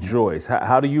 I rejoice.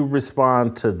 How do you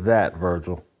respond to that,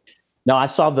 Virgil? No, I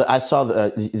saw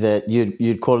that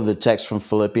you'd quoted the text from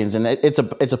Philippians, and it's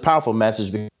a powerful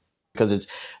message because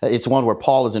it's one where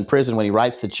Paul is in prison when he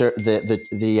writes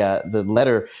the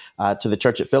letter to the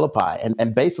church at Philippi,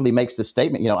 and basically makes the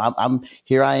statement,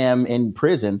 I am in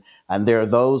prison, and there are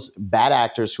those bad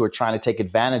actors who are trying to take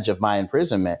advantage of my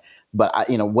imprisonment. But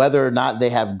whether or not they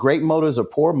have great motives or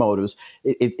poor motives,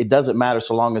 it doesn't matter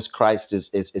so long as Christ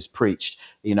is preached,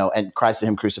 and Christ and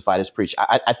Him crucified is preached.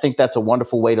 I think that's a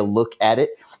wonderful way to look at it.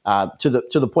 To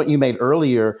the point you made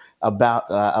earlier about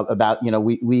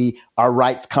our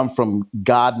rights come from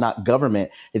God, not government.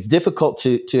 It's difficult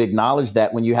to acknowledge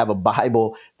that when you have a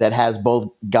Bible that has both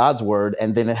God's word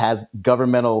and then it has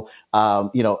governmental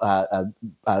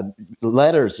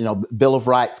letters, Bill of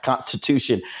Rights,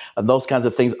 Constitution, those kinds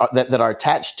of things that are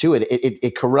attached to it.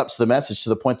 It corrupts the message to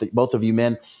the point that both of you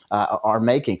men are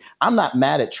making. I'm not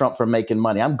mad at Trump for making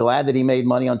money. I'm glad that he made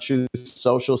money on Truth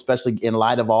Social, especially in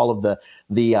light of all of the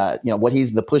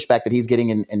pushback that he's getting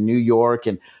in New York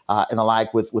and the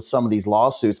like with some of these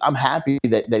lawsuits. I'm happy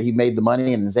that he made the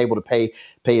money and is able to pay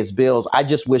his bills. I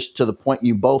just wish, to the point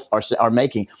you both are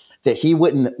making, that he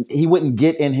wouldn't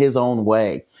get in his own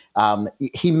way.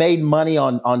 He made money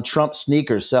on Trump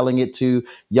sneakers, selling it to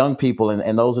young people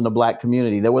and those in the Black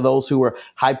community. There were those who were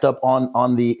hyped up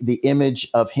on the image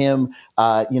of him,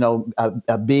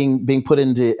 being put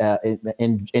in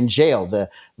jail.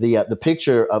 The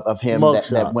picture of him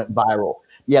that went viral.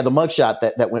 Yeah, the mugshot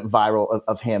that went viral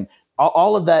of him.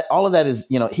 All of that is,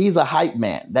 he's a hype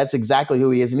man. That's exactly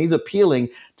who he is, and he's appealing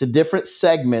to different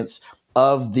segments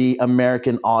of the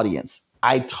American audience.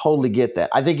 I totally get that.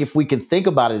 I think if we can think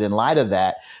about it in light of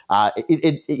that,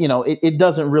 it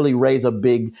doesn't really raise a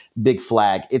big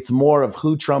flag. It's more of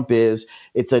who Trump is.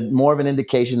 It's more of an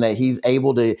indication that he's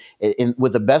able to,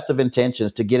 with the best of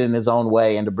intentions, to get in his own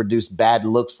way and to produce bad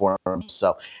looks for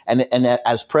himself. And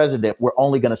as president, we're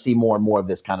only going to see more and more of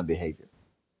this kind of behavior.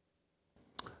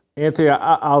 Anthony,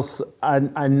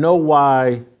 I know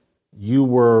why you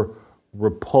were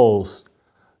repulsed.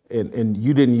 And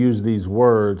you didn't use these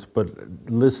words, but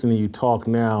listening to you talk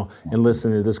now and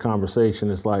listening to this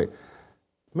conversation, it's like,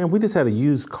 man, we just had a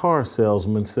used car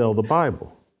salesman sell the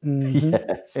Bible. Mm-hmm.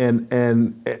 Yes.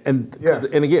 And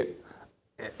yes. And again,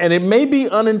 and it may be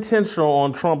unintentional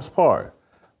on Trump's part,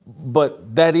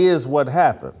 but that is what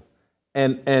happened.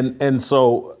 And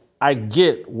so I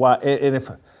get why. And if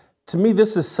to me,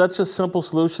 this is such a simple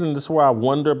solution, and this is where I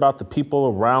wonder about the people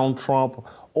around Trump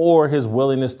or his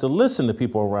willingness to listen to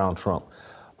people around Trump.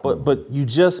 But you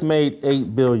just made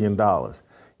 $8 billion.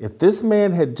 If this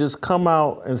man had just come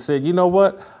out and said, you know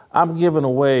what, I'm giving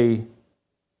away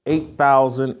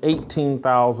 8,000,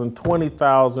 18,000,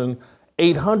 20,000,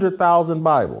 800,000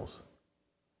 Bibles,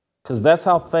 because that's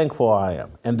how thankful I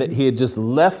am, and that he had just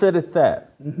left it at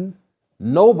that,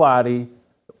 nobody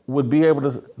would be able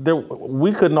to,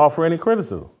 we couldn't offer any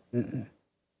criticism.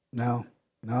 No.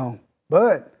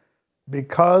 But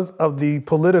because of the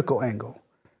political angle,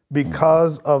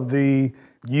 because of the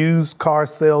used car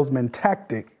salesman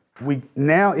tactic,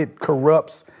 now it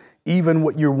corrupts even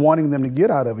what you're wanting them to get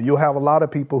out of it. You'll have a lot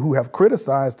of people who have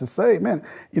criticized to say, man,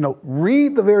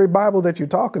 read the very Bible that you're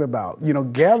talking about,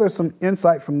 gather some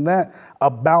insight from that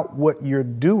about what you're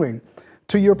doing.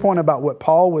 To your point about what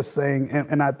Paul was saying,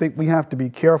 and I think we have to be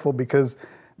careful because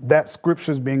that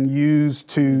scripture is being used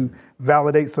to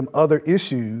validate some other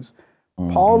issues.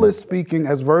 Paul is speaking,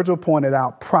 as Virgil pointed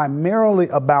out, primarily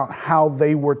about how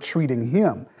they were treating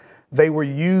him. They were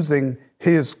using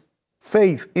his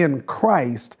faith in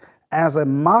Christ as a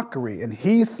mockery. And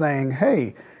he's saying,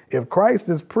 hey, if Christ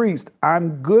is preached,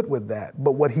 I'm good with that.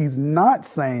 But what he's not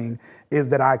saying is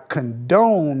that I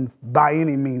condone by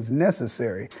any means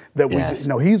necessary. That Yes.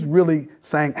 he's really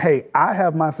saying, hey, I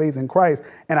have my faith in Christ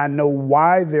and I know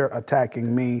why they're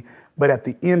attacking me. But at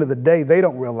the end of the day, they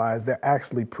don't realize they're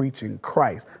actually preaching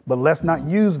Christ. But let's not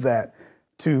use that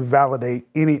to validate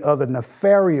any other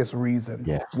nefarious reason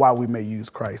why we may use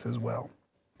Christ as well.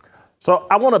 So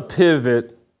I want to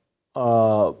pivot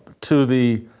to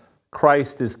the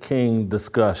Christ is King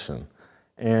discussion.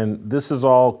 And this has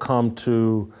all come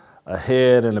to a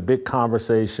head in a big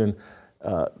conversation.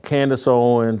 Candace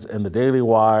Owens and the Daily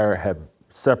Wire have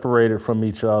separated from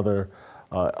each other.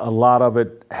 A lot of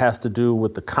it has to do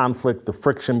with the conflict, the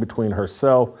friction between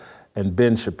herself and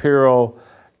Ben Shapiro.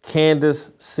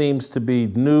 Candace seems to be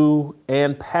new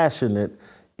and passionate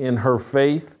in her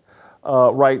faith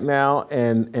right now,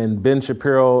 and Ben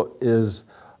Shapiro is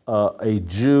a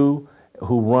Jew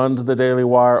who runs the Daily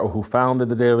Wire, or who founded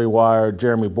the Daily Wire.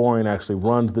 Jeremy Boring actually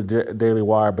runs the Daily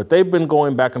Wire, but they've been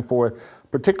going back and forth,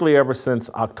 particularly ever since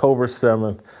October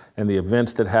 7th and the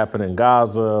events that happened in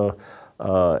Gaza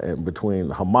and between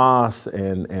Hamas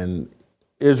and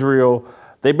Israel.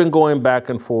 They've been going back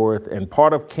and forth, and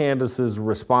part of Candace's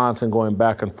response and going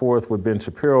back and forth with Ben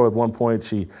Shapiro, at one point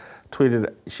she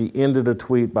ended a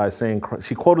tweet by saying,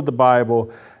 she quoted the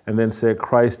Bible and then said,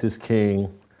 Christ is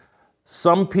King.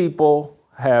 Some people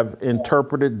have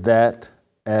interpreted that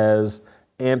as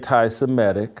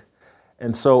anti-Semitic.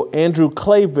 And so Andrew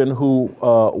Klavan, who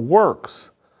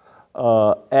works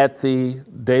at the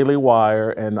Daily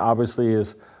Wire and obviously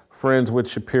is friends with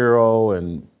Shapiro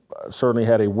and certainly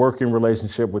had a working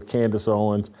relationship with Candace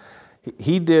Owens,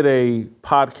 he did a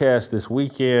podcast this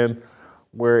weekend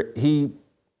where he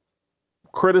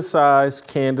criticized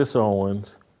Candace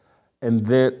Owens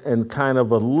and kind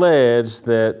of alleged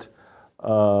that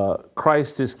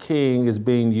Christ is King is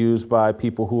being used by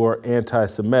people who are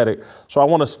anti-Semitic. So I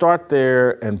want to start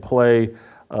there and play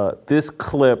this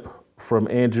clip from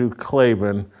Andrew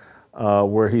Klavan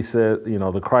where he said,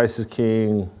 the Christ is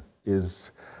King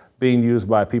is being used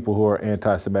by people who are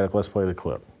anti-Semitic. Let's play the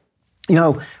clip.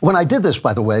 When I did this,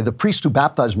 by the way, the priest who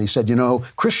baptized me said,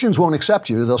 Christians won't accept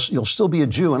you. You'll still be a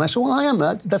Jew. And I said, well, I am.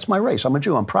 That's my race. I'm a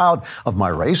Jew. I'm proud of my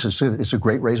race. It's a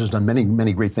great race. It's done many,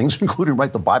 many great things, including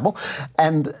write the Bible.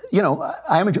 And,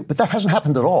 I am a Jew. But that hasn't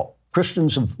happened at all.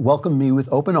 Christians have welcomed me with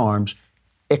open arms,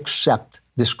 except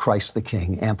this Christ the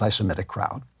King anti-Semitic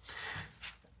crowd.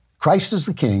 Christ is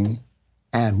the King.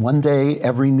 And one day,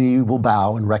 every knee will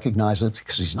bow and recognize it,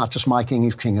 because he's not just my king,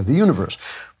 he's king of the universe.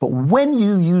 But when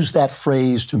you use that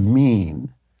phrase to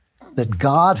mean that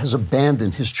God has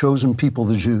abandoned his chosen people,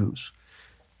 the Jews,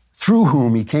 through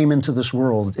whom he came into this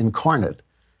world incarnate,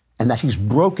 and that he's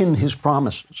broken his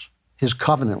promises, his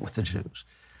covenant with the Jews,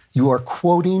 you are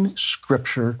quoting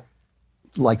scripture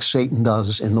like Satan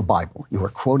does in the Bible. You are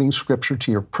quoting scripture to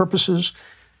your purposes,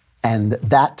 and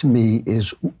that, to me,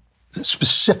 is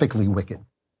specifically wicked.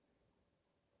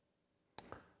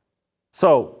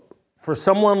 So for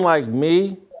someone like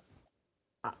me,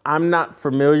 I'm not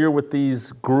familiar with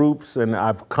these groups, and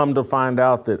I've come to find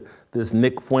out that this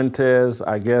Nick Fuentes,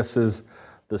 I guess, is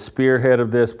the spearhead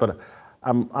of this, but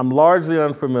I'm largely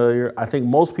unfamiliar. I think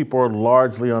most people are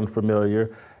largely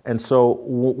unfamiliar. And so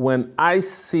when I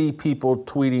see people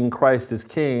tweeting Christ is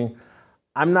King,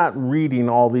 I'm not reading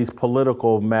all these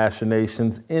political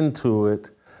machinations into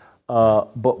it.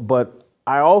 But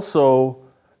I also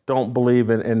don't believe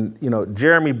in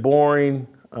Jeremy Boring,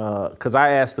 because I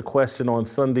asked the question on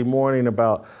Sunday morning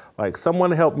about,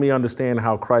 someone help me understand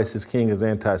how Christ is King is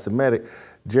anti-Semitic.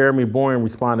 Jeremy Boring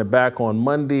responded back on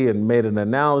Monday and made an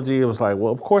analogy. It was like,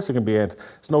 well, of course it can be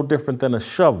it's no different than a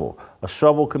shovel. A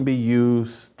shovel can be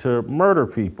used to murder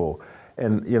people,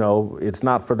 and it's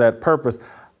not for that purpose.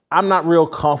 I'm not real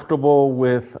comfortable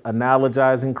with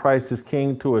analogizing Christ is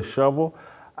King to a shovel.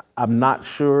 I'm not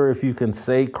sure if you can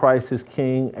say Christ is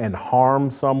King and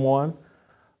harm someone.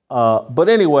 But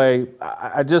anyway,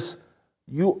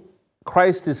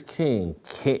 Christ is King.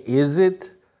 Is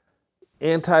it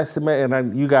anti-Semitic?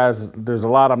 And you guys, there's a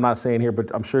lot I'm not saying here, but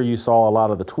I'm sure you saw a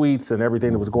lot of the tweets and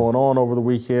everything that was going on over the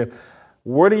weekend.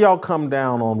 Where do y'all come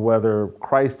down on whether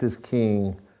Christ is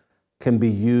King can be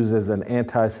used as an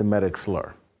anti-Semitic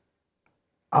slur?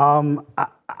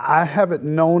 I haven't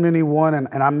known anyone,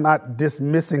 and I'm not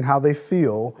dismissing how they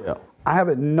feel. Yeah. I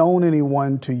haven't known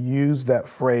anyone to use that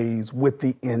phrase with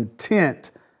the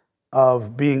intent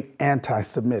of being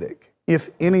anti-Semitic. If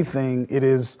anything, it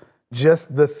is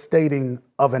just the stating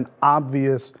of an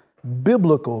obvious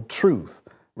biblical truth.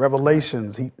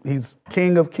 Revelations, he's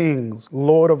King of Kings,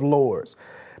 Lord of Lords.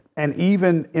 And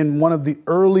even in one of the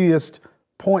earliest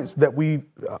points that we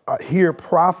hear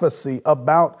prophecy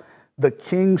about the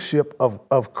kingship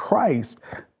of Christ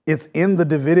is in the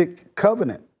Davidic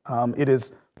covenant. It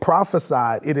is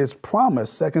prophesied, it is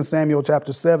promised. 2 Samuel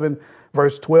chapter 7,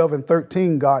 verse 12 and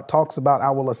 13, God talks about, I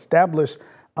will establish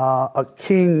a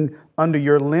king under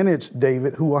your lineage,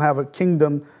 David, who will have a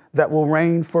kingdom that will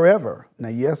reign forever. Now,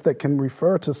 yes, that can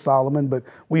refer to Solomon, but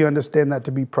we understand that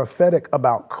to be prophetic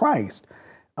about Christ,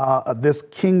 this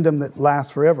kingdom that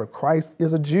lasts forever. Christ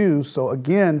is a Jew. So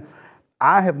again,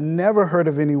 I have never heard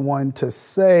of anyone to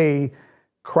say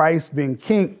Christ being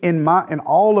king in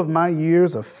all of my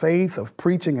years of faith, of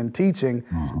preaching and teaching,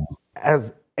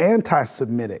 as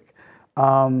anti-Semitic.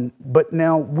 But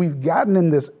now we've gotten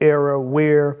in this era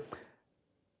where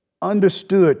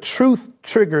understood truth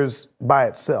triggers by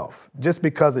itself just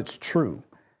because it's true.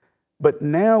 But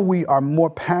now we are more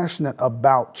passionate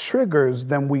about triggers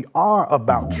than we are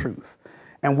about truth.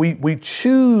 And we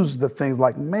choose the things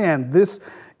like, man, this,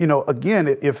 you know,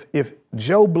 again, if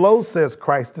Joe Blow says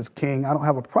Christ is king, I don't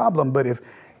have a problem. But if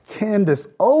Candace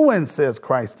Owens says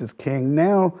Christ is king,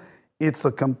 now it's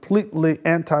a completely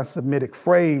anti-Semitic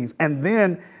phrase. And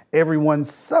then everyone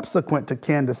subsequent to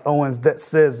Candace Owens that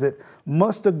says it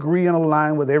must agree and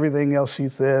align with everything else she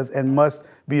says and must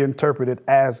be interpreted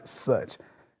as such.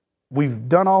 We've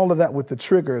done all of that with the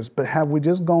triggers, but have we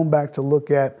just gone back to look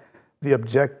at the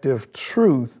objective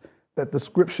truth that the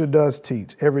scripture does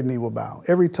teach? Every knee will bow,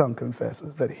 every tongue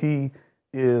confesses that he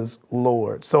is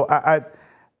Lord. So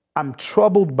I'm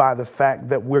troubled by the fact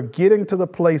that we're getting to the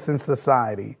place in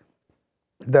society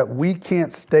that we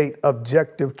can't state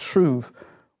objective truth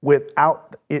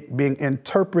without it being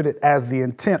interpreted as the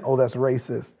intent, oh, that's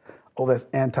racist, oh, that's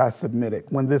anti-Semitic,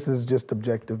 when this is just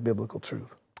objective biblical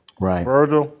truth. Right.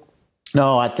 Virgil?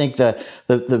 No, I think the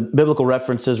biblical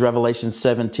references, Revelation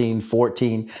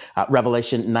 17:14,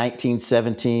 Revelation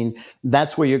 19:17,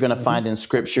 that's where you're going to find in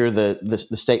Scripture the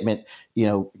statement, you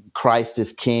know, Christ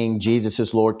is King, Jesus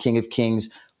is Lord, King of Kings,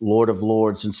 Lord of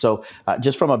Lords. And so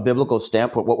just from a biblical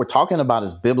standpoint, what we're talking about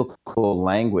is biblical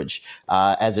language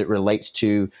as it relates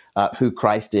to who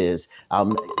Christ is.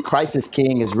 Christ is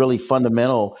King is really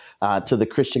fundamental to the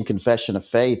Christian confession of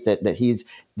faith, that he's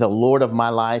the Lord of my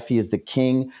life. He is the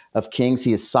King of Kings.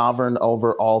 He is sovereign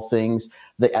over all things.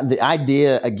 The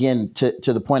idea, again,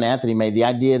 to the point Anthony made, the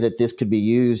idea that this could be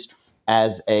used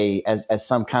as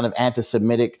some kind of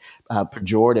anti-Semitic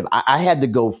pejorative. I had to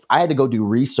go do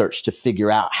research to figure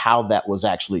out how that was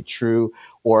actually true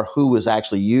or who was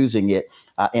actually using it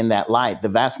in that light. The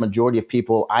vast majority of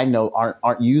people I know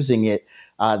aren't using it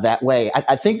that way.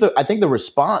 I think the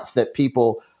response that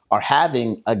people are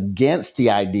having against the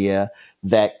idea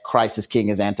that Christ is King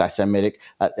is anti-Semitic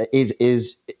is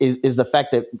the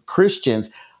fact that Christians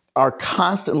are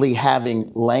constantly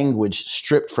having language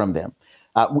stripped from them.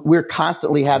 We're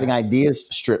constantly having ideas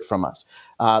stripped from us.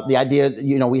 The idea,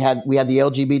 you know, we had the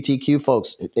LGBTQ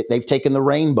folks. They've taken the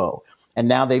rainbow, and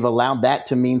now they've allowed that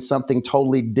to mean something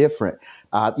totally different.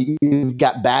 You've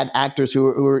got bad actors who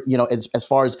are, you know, as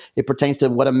far as it pertains to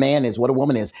what a man is, what a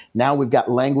woman is. Now we've got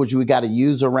language we got to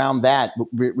use around that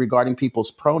regarding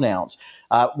people's pronouns.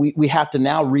 We have to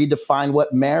now redefine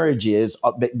what marriage is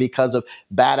because of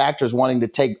bad actors wanting to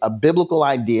take a biblical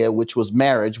idea, which was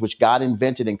marriage, which God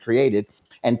invented and created,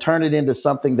 and turn it into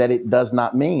something that it does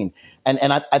not mean.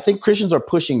 And I think Christians are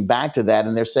pushing back to that,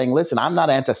 and they're saying, listen, I'm not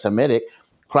anti-Semitic.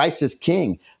 Christ is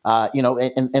King. You know,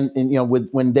 and you know,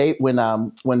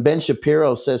 when Ben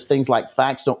Shapiro says things like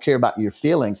facts don't care about your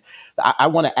feelings, I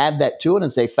want to add that to it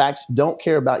and say facts don't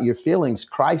care about your feelings.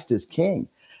 Christ is King.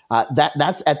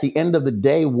 That's at the end of the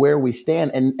day where we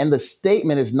stand. And the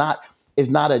statement is not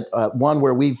a one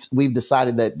where we've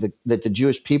decided that the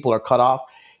Jewish people are cut off.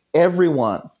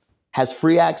 Everyone has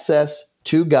free access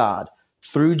to God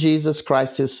through Jesus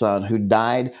Christ, his son, who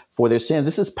died for their sins.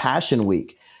 This is Passion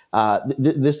Week. I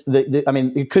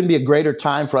mean, it couldn't be a greater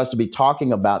time for us to be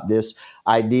talking about this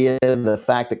idea, the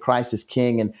fact that Christ is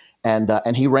King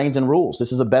and he reigns and rules.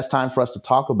 This is the best time for us to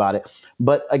talk about it.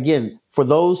 But again, for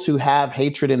those who have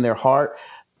hatred in their heart,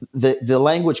 the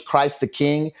language Christ the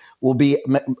King will be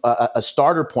a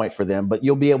starter point for them. But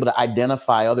you'll be able to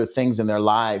identify other things in their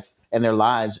lives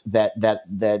that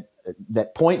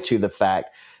point to the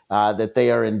fact that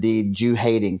they are indeed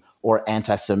Jew-hating or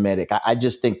anti-Semitic. I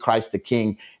just think Christ the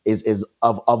King is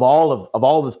of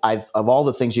all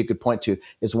the things you could point to,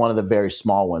 is one of the very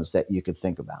small ones that you could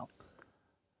think about.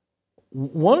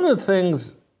 One of the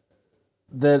things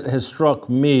that has struck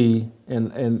me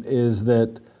and is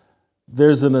that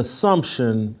there's an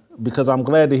assumption, because I'm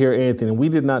glad to hear Anthony, we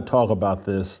did not talk about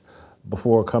this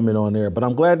before coming on air, but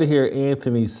I'm glad to hear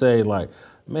Anthony say, like,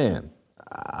 man,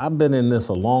 I've been in this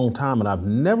a long time, and I've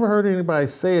never heard anybody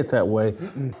say it that way.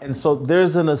 And so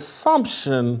there's an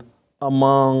assumption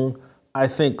among, I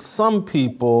think, some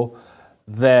people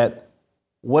that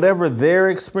whatever their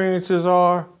experiences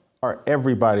are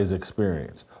everybody's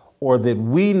experience, or that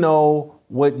we know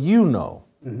what you know.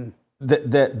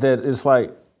 That it's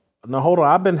like, now hold on,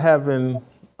 I've been having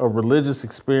a religious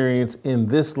experience in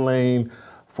this lane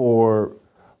for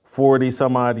 40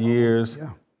 some odd years,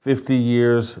 50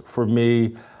 years for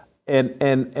me,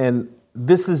 and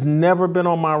this has never been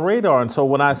on my radar. And so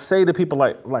when I say to people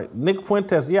like Nick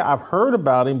Fuentes, yeah, I've heard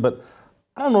about him, but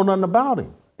I don't know nothing about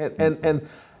him.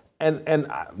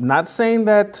 And I'm not saying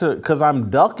that because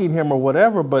I'm ducking him or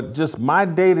whatever, but just my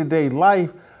day-to-day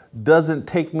life doesn't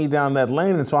take me down that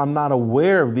lane. And so I'm not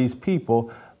aware of these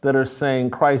people that are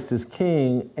saying Christ is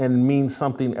king and mean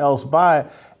something else by it.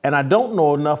 And I don't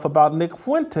know enough about Nick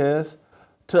Fuentes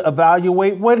to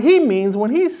evaluate what he means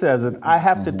when he says it. I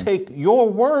have to take your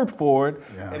word for it.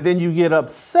 And then you get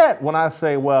upset when I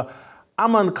say, well,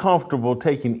 I'm uncomfortable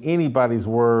taking anybody's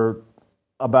word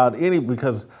about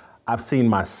because I've seen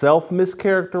myself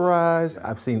mischaracterized.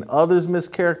 I've seen others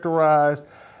mischaracterized.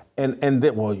 And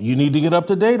that, well, you need to get up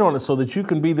to date on it so that you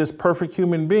can be this perfect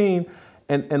human being.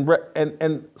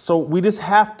 And so we just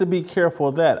have to be careful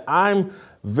of that. I'm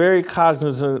very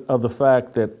cognizant of the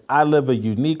fact that I live a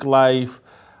unique life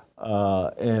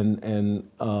and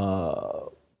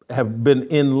have been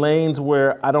in lanes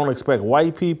where I don't expect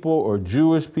white people or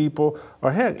Jewish people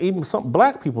or heck, even some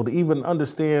black people to even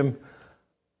understand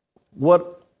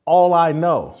what all I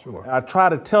know. Sure. I try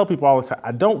to tell people all the time,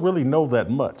 I don't really know that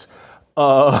much.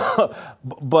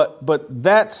 But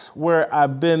that's where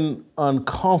I've been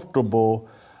uncomfortable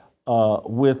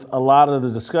with a lot of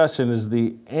the discussion is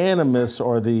the animus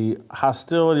or the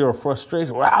hostility or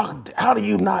frustration. Well, how do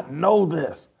you not know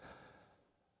this?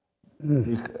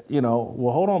 You know,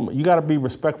 well, hold on. You got to be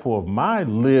respectful of my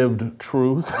lived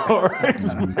truth or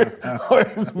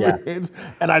experience.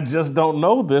 And I just don't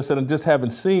know this, and I just haven't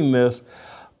seen this.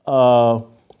 So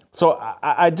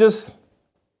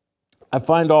I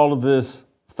find all of this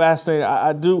fascinating.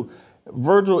 I do.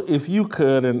 Virgil, if you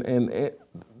could, and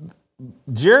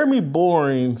Jeremy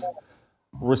Boring's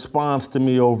response to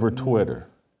me over Twitter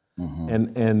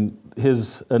and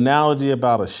his analogy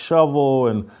about a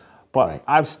shovel but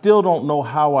I still don't know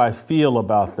how I feel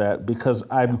about that because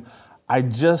I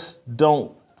just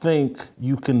don't think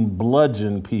you can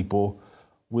bludgeon people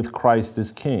with Christ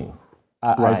as king.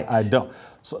 I don't.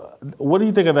 So what do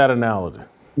you think of that analogy?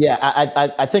 Yeah,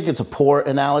 I think it's a poor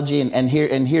analogy, and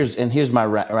here's my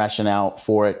rationale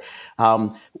for it.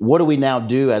 What do we now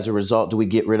do as a result? Do we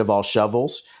get rid of all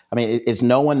shovels? I mean, is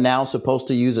no one now supposed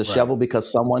to use a shovel because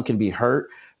someone can be hurt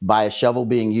by a shovel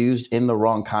being used in the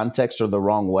wrong context or the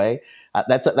wrong way?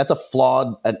 That's a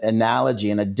flawed analogy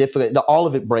and a difficult. All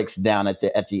of it breaks down at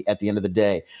the end of the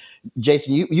day.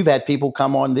 Jason, you've had people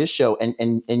come on this show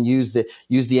and use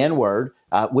the N-word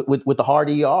with the hard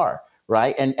ER.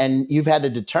 Right. And you've had to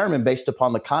determine based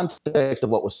upon the context of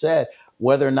what was said,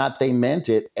 whether or not they meant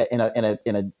it in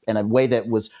a way that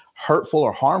was hurtful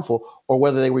or harmful, or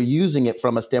whether they were using it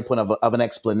from a standpoint of an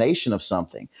explanation of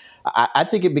something. I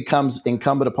think it becomes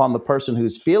incumbent upon the person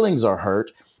whose feelings are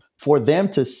hurt for them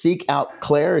to seek out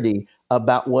clarity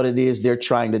about what it is they're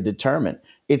trying to determine.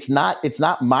 It's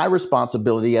not my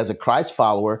responsibility as a Christ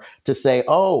follower to say,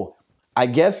 oh, I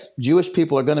guess Jewish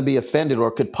people are going to be offended or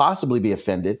could possibly be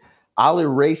offended. I'll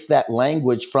erase that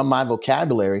language from my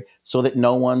vocabulary so that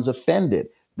no one's offended.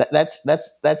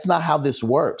 That's not how this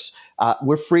works.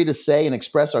 We're free to say and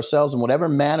express ourselves in whatever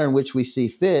manner in which we see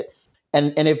fit.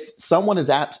 And if someone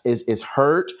is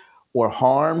hurt or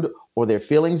harmed or their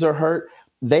feelings are hurt,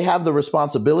 they have the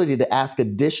responsibility to ask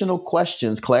additional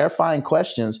questions, clarifying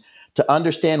questions, to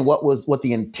understand what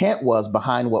the intent was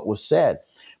behind what was said.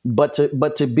 But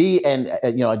to be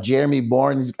a Jeremy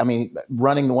Boring,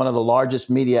 running one of the largest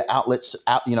media outlets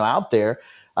out there,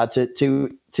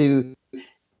 to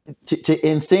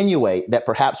insinuate that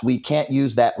perhaps we can't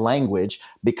use that language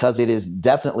because it is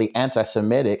definitely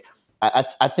anti-Semitic,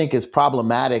 I think is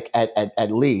problematic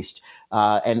at least,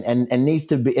 and needs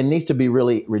to be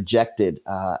really rejected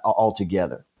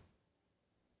altogether.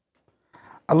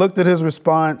 I looked at his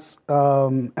response,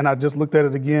 and I just looked at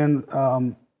it again.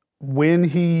 When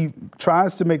he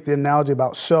tries to make the analogy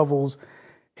about shovels,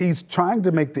 he's trying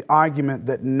to make the argument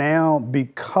that now,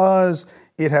 because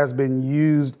it has been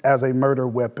used as a murder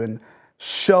weapon,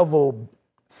 shovel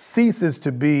ceases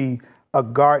to be a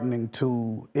gardening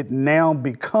tool. It now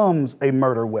becomes a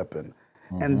murder weapon.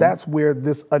 And that's where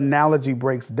this analogy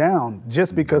breaks down.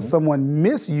 Just because someone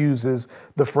misuses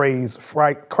the phrase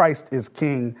Christ is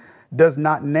king does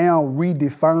not now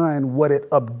redefine what it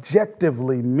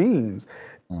objectively means.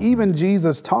 Even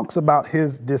Jesus talks about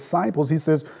his disciples. He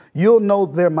says, you'll know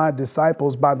they're my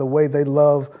disciples by the way they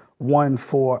love one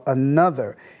for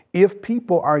another. If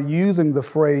people are using the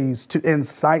phrase to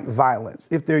incite violence,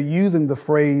 if they're using the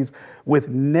phrase with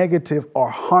negative or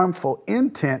harmful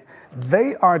intent,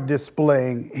 they are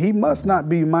displaying, he must not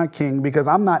be my king because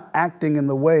I'm not acting in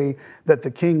the way that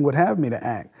the king would have me to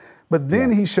act. But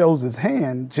then he shows his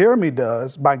hand, Jeremy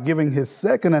does, by giving his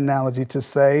second analogy to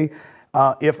say,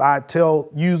 if I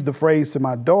use the phrase to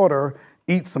my daughter,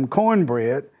 eat some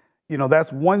cornbread,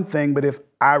 that's one thing. But if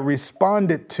I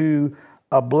responded to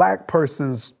a black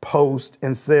person's post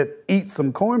and said, eat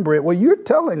some cornbread, well, you're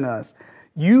telling us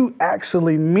you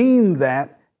actually mean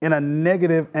that in a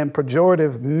negative and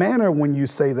pejorative manner when you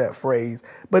say that phrase,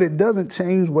 but it doesn't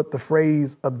change what the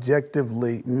phrase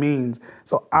objectively means.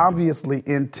 So obviously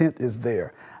intent is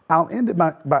there. I'll end it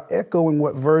by echoing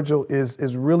what Virgil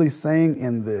is really saying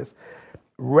in this.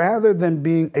 Rather than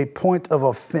being a point of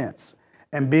offense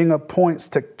and being a point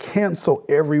to cancel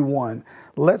everyone,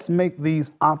 let's make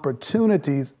these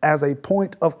opportunities as a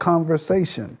point of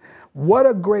conversation. What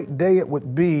a great day it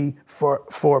would be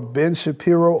for Ben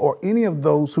Shapiro or any of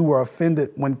those who were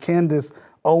offended when Candace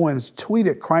Owens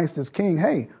tweeted Christ is King.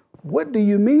 Hey, what do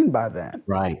you mean by that?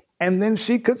 Right. And then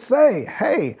she could say,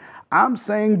 hey, I'm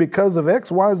saying because of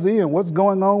X, Y, Z and what's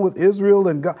going on with Israel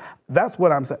and God, that's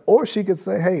what I'm saying. Or she could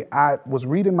say, hey, I was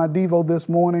reading my Devo this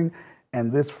morning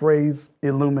and this phrase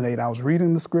illuminated. I was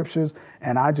reading the scriptures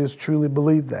and I just truly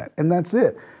believe that. And that's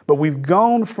it. But we've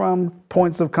gone from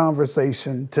points of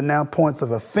conversation to now points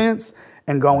of offense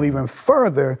and gone even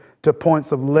further to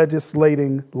points of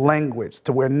legislating language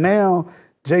to where now,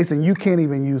 Jason, you can't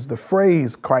even use the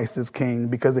phrase Christ is King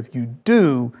because if you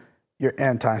do, you're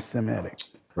anti-Semitic.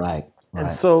 Right.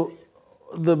 And so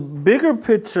the bigger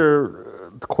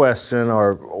picture question,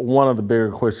 or one of the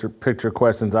bigger picture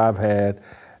questions I've had,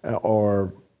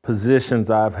 or positions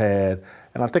I've had,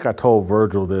 and I think I told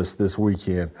Virgil this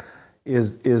weekend,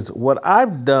 is what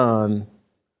I've done,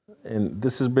 and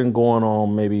this has been going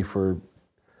on maybe for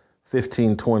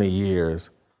 15, 20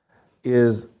 years,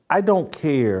 is I don't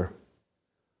care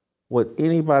what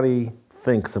anybody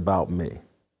thinks about me.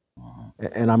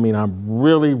 And I mean, I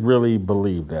really, really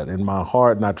believe that in my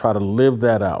heart, and I try to live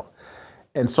that out.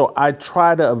 And so I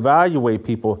try to evaluate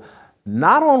people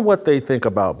not on what they think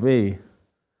about me.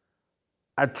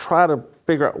 I try to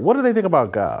figure out, what do they think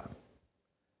about God?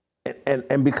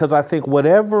 And because I think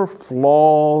whatever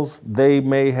flaws they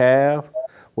may have,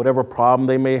 whatever problem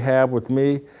they may have with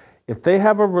me, if they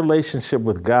have a relationship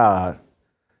with God,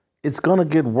 it's going to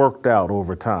get worked out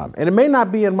over time. And it may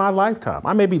not be in my lifetime.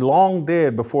 I may be long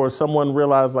dead before someone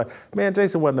realizes, like, man,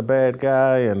 Jason wasn't a bad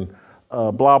guy and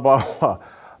blah, blah, blah.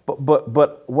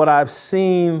 But what I've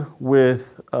seen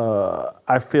with,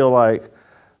 I feel like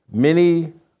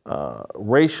many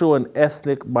racial and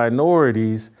ethnic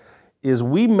minorities is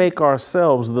we make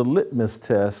ourselves the litmus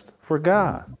test for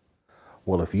God.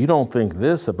 Well, if you don't think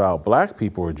this about black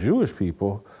people or Jewish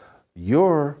people,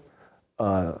 you're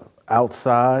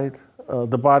outside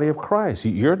the body of Christ.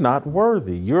 You're not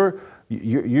worthy.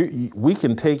 We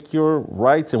can take your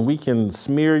rights and we can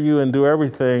smear you and do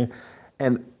everything.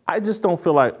 And I just don't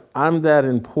feel like I'm that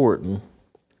important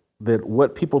that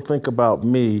what people think about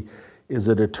me is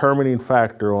a determining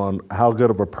factor on how good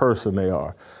of a person they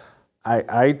are.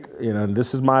 And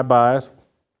this is my bias.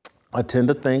 I tend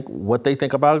to think what they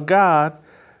think about God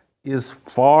is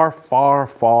far, far,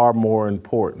 far more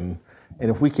important. And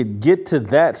if we could get to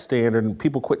that standard and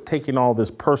people quit taking all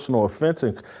this personal offense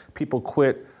and people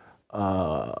quit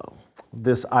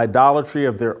this idolatry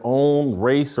of their own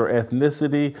race or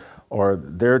ethnicity or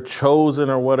their chosen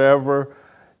or whatever,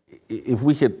 if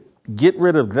we could get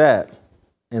rid of that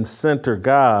and center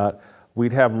God,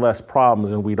 we'd have less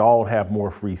problems and we'd all have more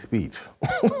free speech.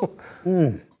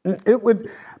 It would.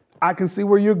 I can see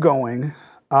where you're going.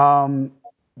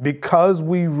 Because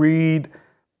we read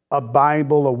a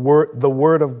Bible, the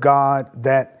Word of God,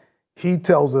 that He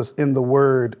tells us in the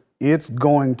Word, it's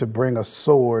going to bring a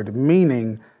sword,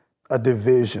 meaning a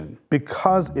division,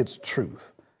 because it's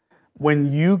truth.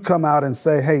 When you come out and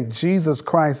say, hey, Jesus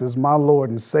Christ is my Lord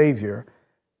and Savior,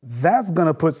 that's going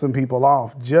to put some people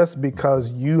off just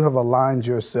because you have aligned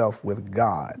yourself with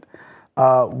God.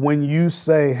 When you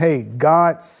say, hey,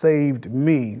 God saved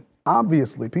me,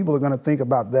 obviously people are going to think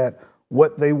about that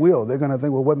what they will. They're going to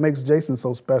think, well, what makes Jason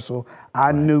so special?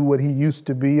 I knew what he used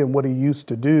to be and what he used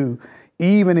to do,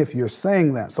 even if you're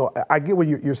saying that. So I get what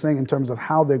you're saying in terms of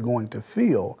how they're going to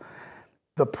feel.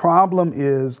 The problem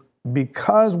is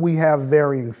because we have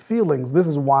varying feelings, this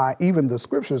is why even the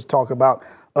scriptures talk about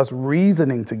us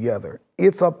reasoning together.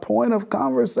 It's a point of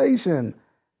conversation,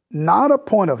 not a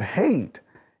point of hate.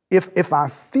 If I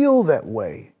feel that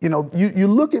way, you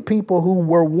look at people who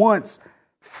were once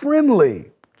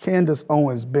friendly, Candace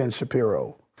Owens, Ben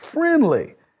Shapiro,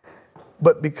 friendly.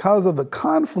 But because of the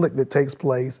conflict that takes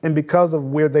place and because of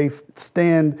where they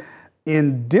stand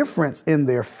in difference in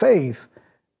their faith,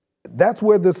 that's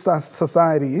where this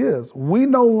society is. We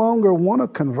no longer want to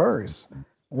converse.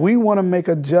 We want to make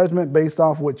a judgment based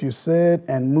off what you said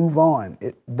and move on.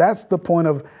 That's the point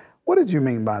of, what did you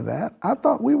mean by that? I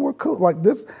thought we were cool. Like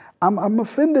this, I'm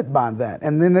offended by that.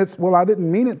 And then it's, well, I didn't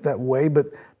mean it that way, but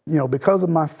because of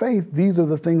my faith, these are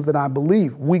the things that I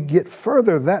believe. We get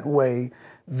further that way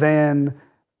than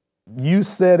you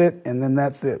said it and then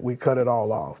that's it. We cut it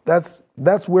all off.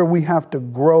 That's where we have to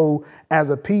grow as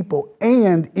a people.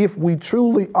 And if we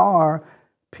truly are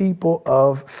people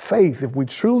of faith, if we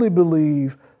truly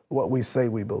believe what we say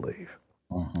we believe.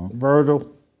 Mm-hmm.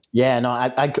 Virgil? Yeah, no,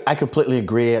 I completely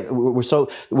agree. We're so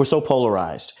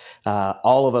polarized.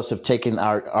 All of us have taken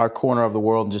our corner of the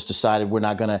world and just decided we're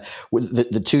not going to.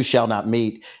 The two shall not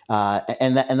meet,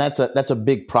 and that's a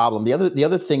big problem. The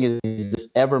other thing is this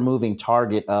ever moving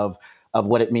target of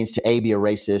what it means to A, be a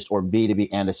racist, or B, to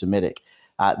be anti-Semitic.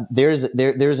 There's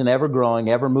an ever growing,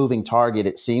 ever moving target,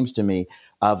 it seems to me,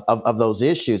 of those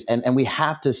issues, and we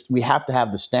have to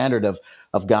have the standard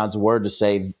of God's word to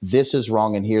say this is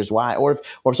wrong and here's why. Or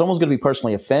if someone's going to be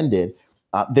personally offended,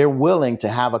 they're willing to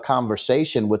have a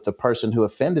conversation with the person who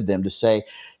offended them to say,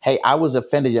 hey, I was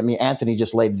offended. I mean, Anthony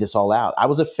just laid this all out. I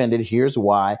was offended. Here's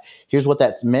why. Here's what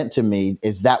that's meant to me.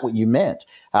 Is that what you meant?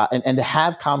 And to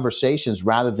have conversations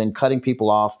rather than cutting people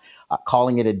off,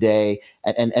 calling it a day,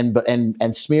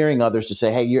 and smearing others to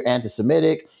say, hey, you're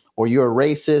anti-Semitic or you're a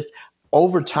racist.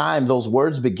 Over time, those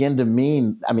words begin to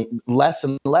mean, less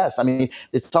and less.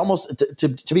 It's almost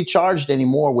to be charged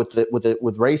anymore with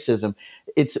racism.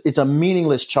 It's a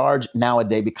meaningless charge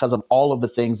nowadays because of all of the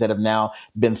things that have now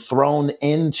been thrown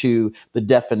into the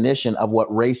definition of what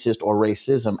racist or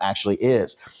racism actually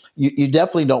is. You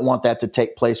definitely don't want that to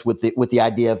take place with the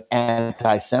idea of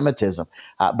anti-Semitism,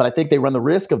 but I think they run the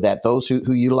risk of that. Those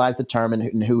who utilize the term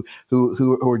and who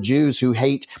are Jews, who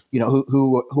hate,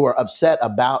 who are upset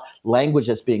about language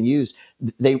that's being used.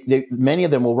 Many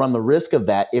of them will run the risk of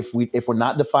that if we're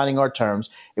not defining our terms,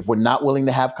 if we're not willing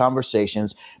to have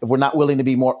conversations, if we're not willing to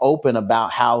be more open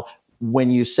about how when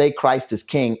you say Christ is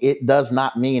King, it does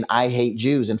not mean I hate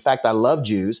Jews. In fact, I love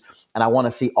Jews. And I want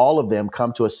to see all of them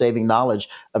come to a saving knowledge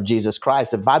of Jesus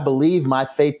Christ. If I believe my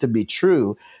faith to be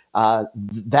true,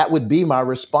 that would be my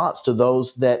response to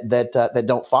those that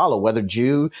don't follow, whether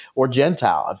Jew or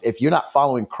Gentile. If you're not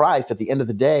following Christ, at the end of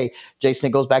the day, Jason,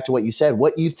 it goes back to what you said.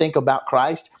 What you think about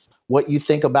Christ, what you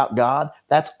think about God,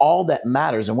 that's all that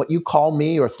matters. And what you call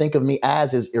me or think of me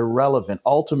as is irrelevant.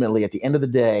 Ultimately, at the end of the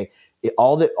day,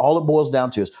 all it boils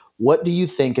down to is, what do you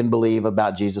think and believe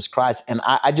about Jesus Christ? And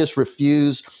I just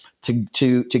refuse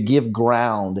to give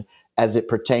ground as it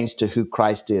pertains to who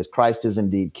Christ is. Christ is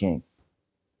indeed King.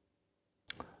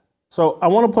 So I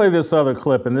want to play this other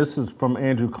clip, and this is from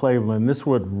Andrew Cleveland. This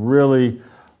would really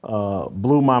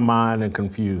blew my mind and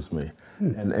confused me,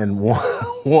 and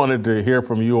wanted to hear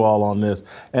from you all on this.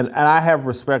 And I have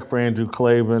respect for Andrew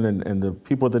Cleveland and the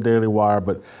people at the Daily Wire,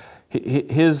 but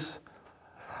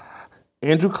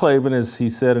Andrew Cleveland, as he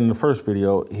said in the first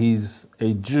video, he's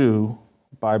a Jew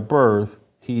by birth.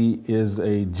 He is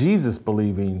a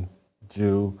Jesus-believing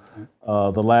Jew.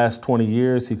 The last 20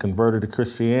 years, he converted to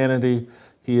Christianity.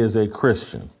 He is a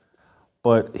Christian.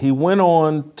 But he went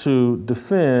on to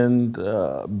defend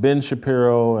Ben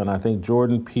Shapiro and I think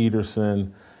Jordan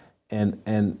Peterson and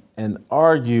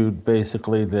argued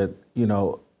basically that,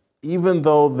 even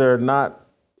though they're not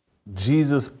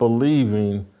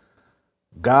Jesus-believing,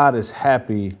 God is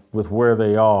happy with where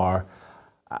they are.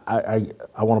 I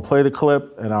want to play the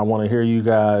clip, and I want to hear you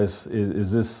guys.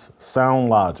 Is this sound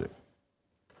logic?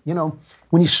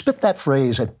 When you spit that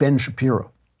phrase at Ben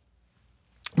Shapiro,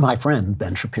 my friend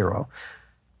Ben Shapiro,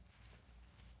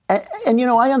 and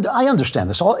I understand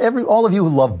this. All of you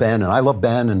who love Ben, and I love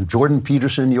Ben, and Jordan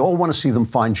Peterson, you all want to see them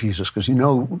find Jesus because you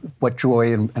know what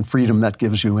joy and freedom that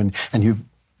gives you, and you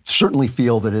certainly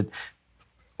feel that it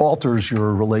alters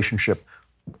your relationship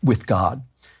with God.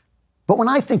 But when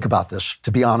I think about this,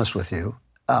 to be honest with you,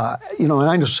 and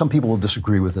I know some people will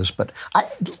disagree with this, but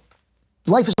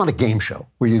life is not a game show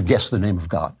where you guess the name of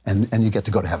God and you get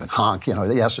to go to heaven. Honk,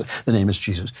 yes, the name is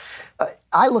Jesus.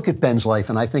 I look at Ben's life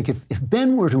and I think if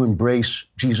Ben were to embrace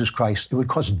Jesus Christ, it would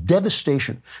cause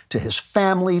devastation to his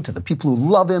family, to the people who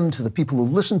love him, to the people who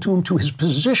listen to him, to his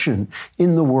position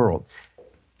in the world.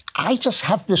 I just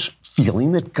have this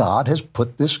feeling that God has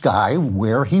put this guy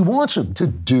where he wants him to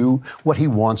do what he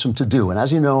wants him to do. And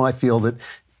as you know, I feel that,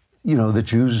 the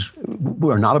Jews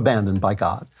are not abandoned by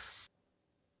God.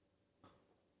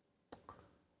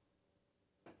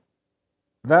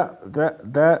 That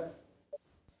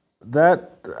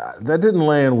didn't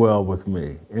land well with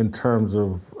me in terms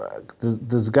of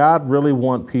does God really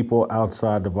want people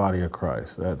outside the body of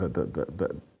Christ? No.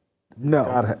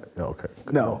 Okay.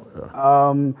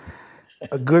 No.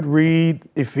 A good read,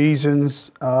 Ephesians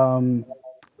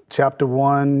chapter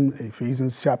 1,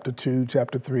 Ephesians chapter 2,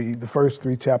 chapter 3, the first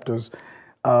 3 chapters,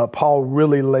 Paul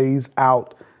really lays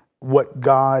out what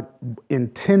God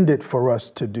intended for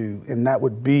us to do, and that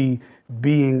would be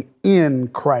being in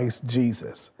Christ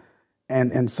Jesus.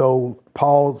 And so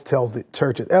Paul tells the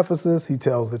church at Ephesus, he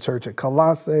tells the church at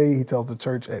Colossae, he tells the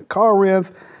church at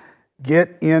Corinth,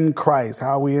 get in Christ.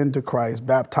 How are we into Christ?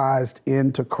 Baptized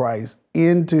into Christ,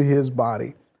 into his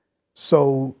body.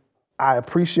 So I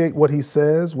appreciate what he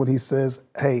says when he says,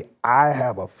 hey, I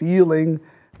have a feeling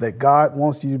that God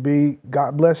wants you to be.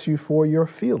 God bless you for your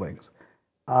feelings.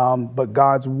 But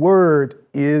God's word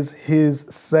is his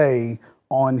say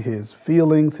on his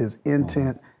feelings, his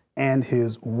intent, and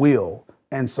his will.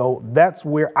 And so that's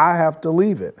where I have to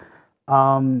leave it.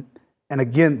 And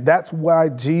again, that's why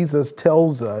Jesus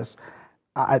tells us,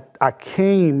 I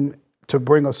came to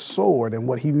bring a sword. And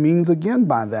what he means again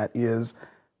by that is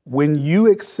when you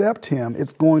accept him,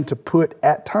 it's going to put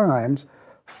at times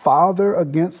father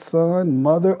against son,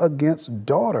 mother against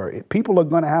daughter. People are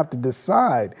going to have to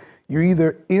decide you're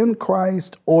either in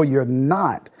Christ or you're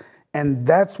not. And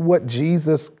that's what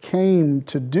Jesus came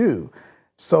to do.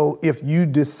 So if you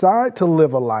decide to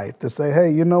live a life to say,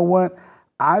 hey, you know what?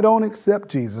 I don't accept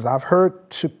Jesus. I've heard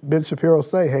Ben Shapiro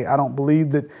say, hey, I don't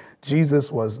believe that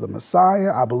Jesus was the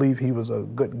Messiah. I believe he was a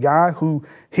good guy who,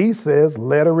 he says,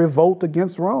 led a revolt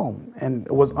against Rome and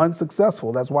was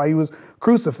unsuccessful. That's why he was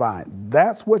crucified.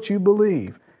 That's what you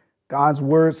believe. God's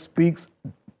word speaks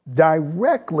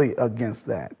directly against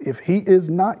that. If he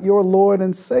is not your Lord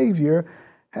and Savior,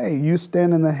 hey, you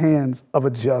stand in the hands of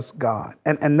a just God.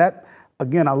 And that,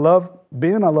 again, I love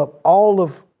Ben. I love all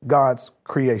of God's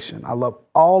creation. I love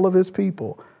all of his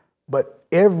people. But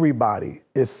everybody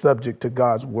is subject to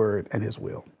God's word and his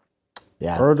will.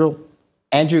 Yeah. Virgil?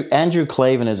 Andrew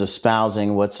Klavan is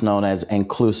espousing what's known as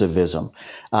inclusivism.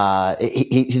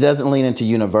 He doesn't lean into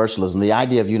universalism. The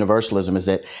idea of universalism is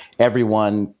that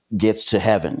everyone gets to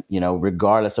heaven,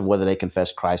 regardless of whether they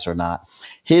confess Christ or not.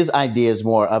 His idea is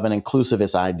more of an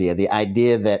inclusivist idea, the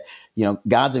idea that,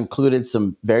 God's included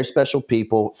some very special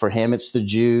people. For him, it's the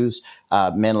Jews,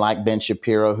 men like Ben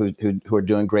Shapiro who are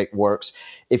doing great works.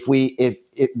 If we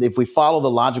follow the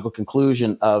logical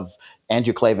conclusion of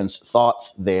Andrew Klavan's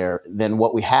thoughts there, then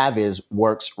what we have is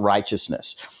works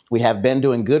righteousness. We have Ben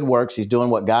doing good works. He's doing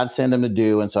what God sent him to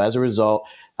do. And so as a result,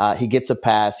 he gets a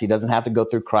pass. He doesn't have to go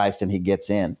through Christ and he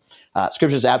gets in.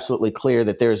 Scripture is absolutely clear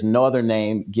that there is no other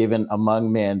name given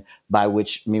among men by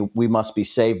which we must be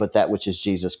saved, but that which is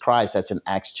Jesus Christ. That's in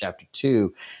Acts chapter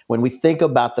 2. When we think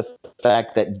about the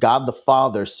fact that God the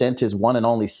Father sent his one and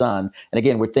only Son, and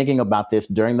again, we're thinking about this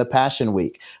during the Passion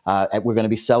Week. We're going to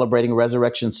be celebrating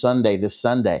Resurrection Sunday this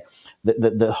Sunday.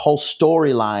 The whole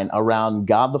storyline around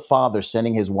God the Father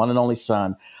sending his one and only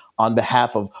Son on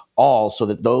behalf of all, so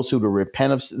that those who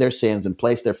repent of their sins and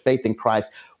place their faith in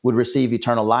Christ would receive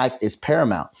eternal life is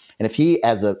paramount. And if he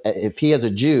as a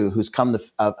Jew who's come to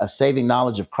a saving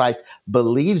knowledge of Christ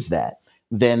believes that,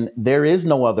 then there is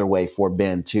no other way for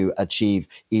Ben to achieve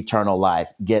eternal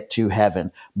life, get to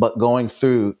heaven, but going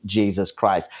through Jesus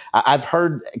Christ. I've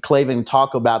heard Klavan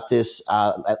talk about this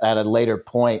at a later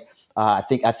point. I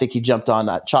think he jumped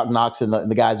on Chuck Knox and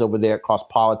the guys over there at Cross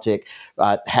Politic,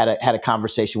 had a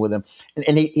conversation with him,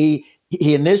 and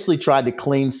he initially tried to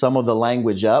clean some of the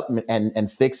language up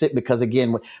and fix it, because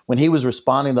again, when he was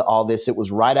responding to all this, it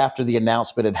was right after the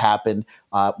announcement had happened.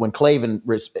 When Klavan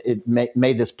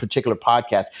made this particular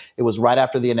podcast, it was right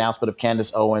after the announcement of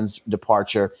Candace Owens'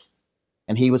 departure,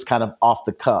 and he was kind of off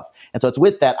the cuff. And so it's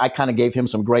with that I kind of gave him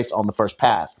some grace on the first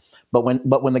pass. But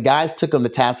when the guys took him to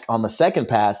task on the second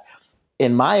pass,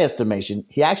 in my estimation,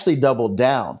 he actually doubled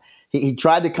down. He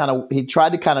tried to kind of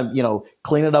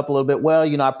clean it up a little bit. Well,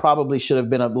 I probably should have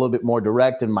been a little bit more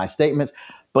direct in my statements.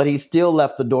 but he still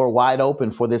left the door wide open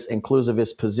for this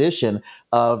inclusivist position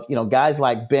of, guys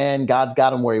like Ben, God's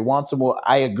got him where he wants him. Well,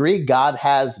 I agree. God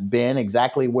has Ben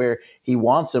exactly where he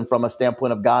wants him from a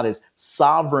standpoint of God is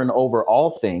sovereign over all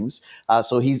things.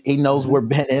 So he knows where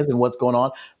Ben is and what's going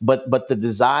on. But the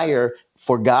desire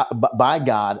for God, by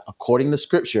God, according to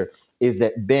Scripture, is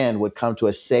that Ben would come to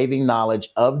a saving knowledge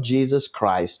of Jesus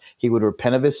Christ. He would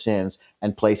repent of his sins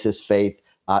and place his faith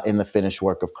in the finished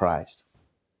work of Christ.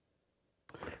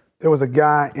 There was a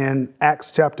guy in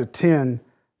Acts chapter 10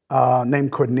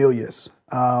 named Cornelius,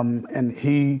 and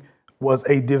he was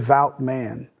a devout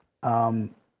man,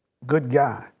 good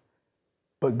guy.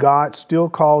 But God still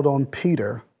called on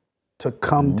Peter to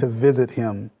come to visit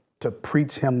him, to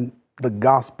preach him the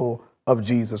gospel of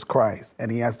Jesus Christ.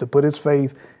 And he has to put his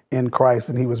faith in Christ,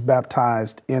 and he was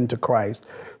baptized into Christ.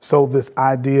 So this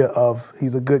idea of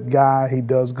he's a good guy, he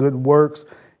does good works,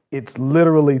 it's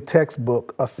literally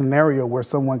textbook, a scenario where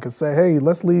someone could say, hey,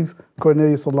 let's leave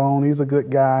Cornelius alone. He's a good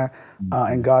guy.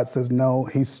 And God says, no,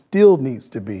 he still needs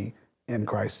to be in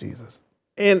Christ Jesus.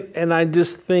 And I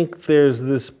just think there's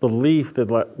this belief that,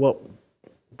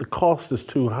 the cost is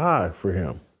too high for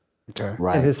him. Okay.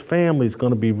 Right. And his family's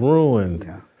going to be ruined.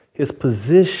 Yeah. His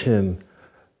position,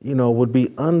 would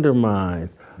be undermined.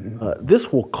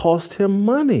 This will cost him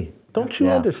money. Don't you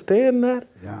understand that?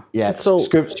 Yeah. Yeah. And so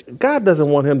God doesn't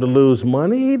want him to lose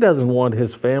money. He doesn't want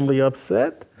his family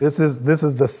upset. This is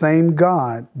the same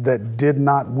God that did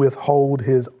not withhold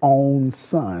his own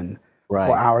son for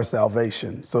our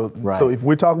salvation. So if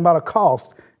we're talking about a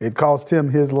cost, it cost him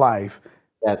his life.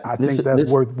 I think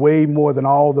that's worth way more than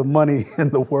all the money in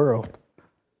the world.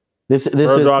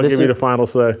 I'll give you the final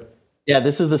say. Yeah,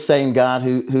 this is the same God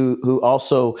who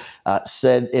also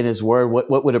said in his word,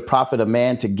 what would it profit a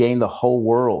man to gain the whole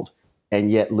world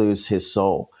and yet lose his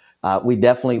soul? We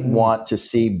definitely want to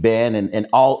see Ben and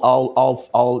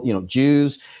all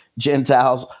Jews,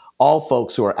 Gentiles, all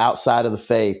folks who are outside of the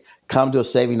faith come to a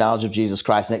saving knowledge of Jesus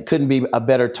Christ. And it couldn't be a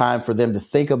better time for them to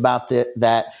think about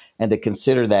that and to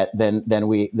consider that than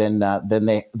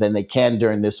they can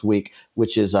during this week,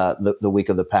 which is the week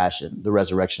of the Passion, the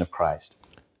resurrection of Christ.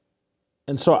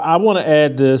 And so I want to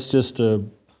add this I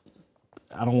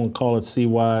don't want to call it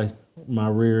CY, my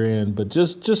rear end, but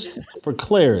just for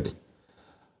clarity.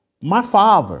 My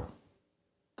father,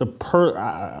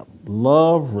 I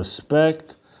love,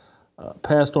 respect,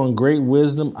 passed on great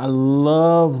wisdom. I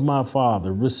love my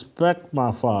father, respect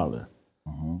my father.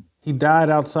 He died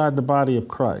outside the body of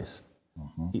Christ.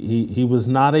 He was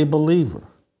not a believer.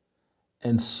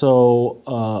 And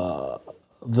so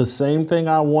the same thing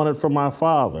I wanted from my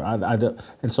father.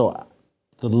 And so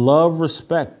the love,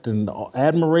 respect, and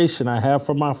admiration I have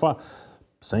for my father,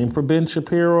 same for Ben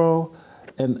Shapiro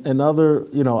and other,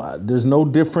 there's no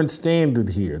different standard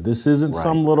here. This isn't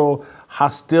some little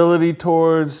hostility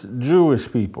towards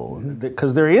Jewish people,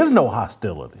 because there is no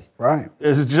hostility. Right.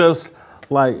 It's just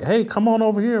like, hey, come on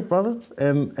over here, brother,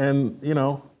 and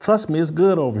trust me, it's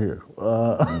good over here.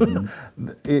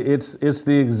 It's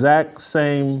the exact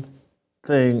same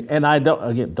thing, and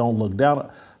don't look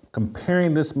down.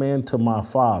 Comparing this man to my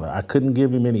father, I couldn't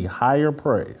give him any higher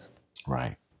praise.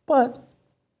 Right. But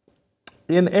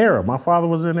in error, my father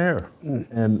was in error,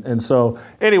 and so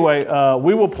anyway,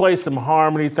 we will play some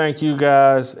harmony. Thank you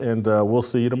guys, and we'll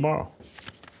see you tomorrow.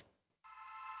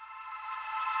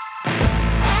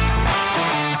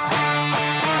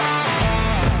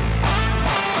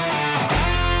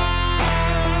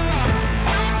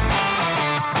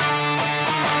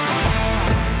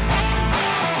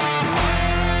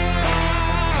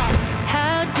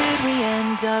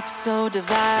 So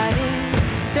divided,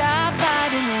 stop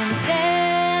fighting and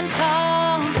stand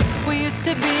tall. We used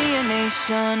to be a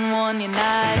nation, one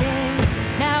united.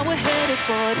 Now we're headed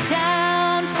for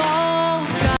downfall.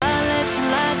 God, let your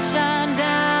light shine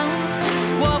down.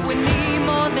 What we need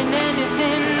more than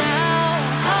anything now,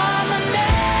 harmony.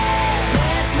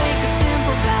 Let's make a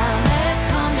simple vow. Let's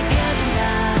come together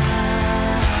now.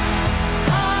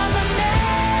 Harmony.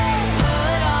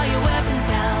 Put all your weapons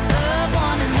down. Love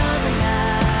one another now.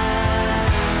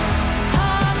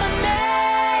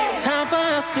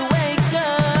 To wake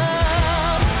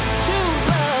up, choose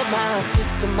love, my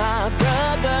sister, my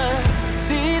brother.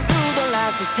 See through the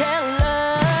lies they tell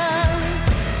us.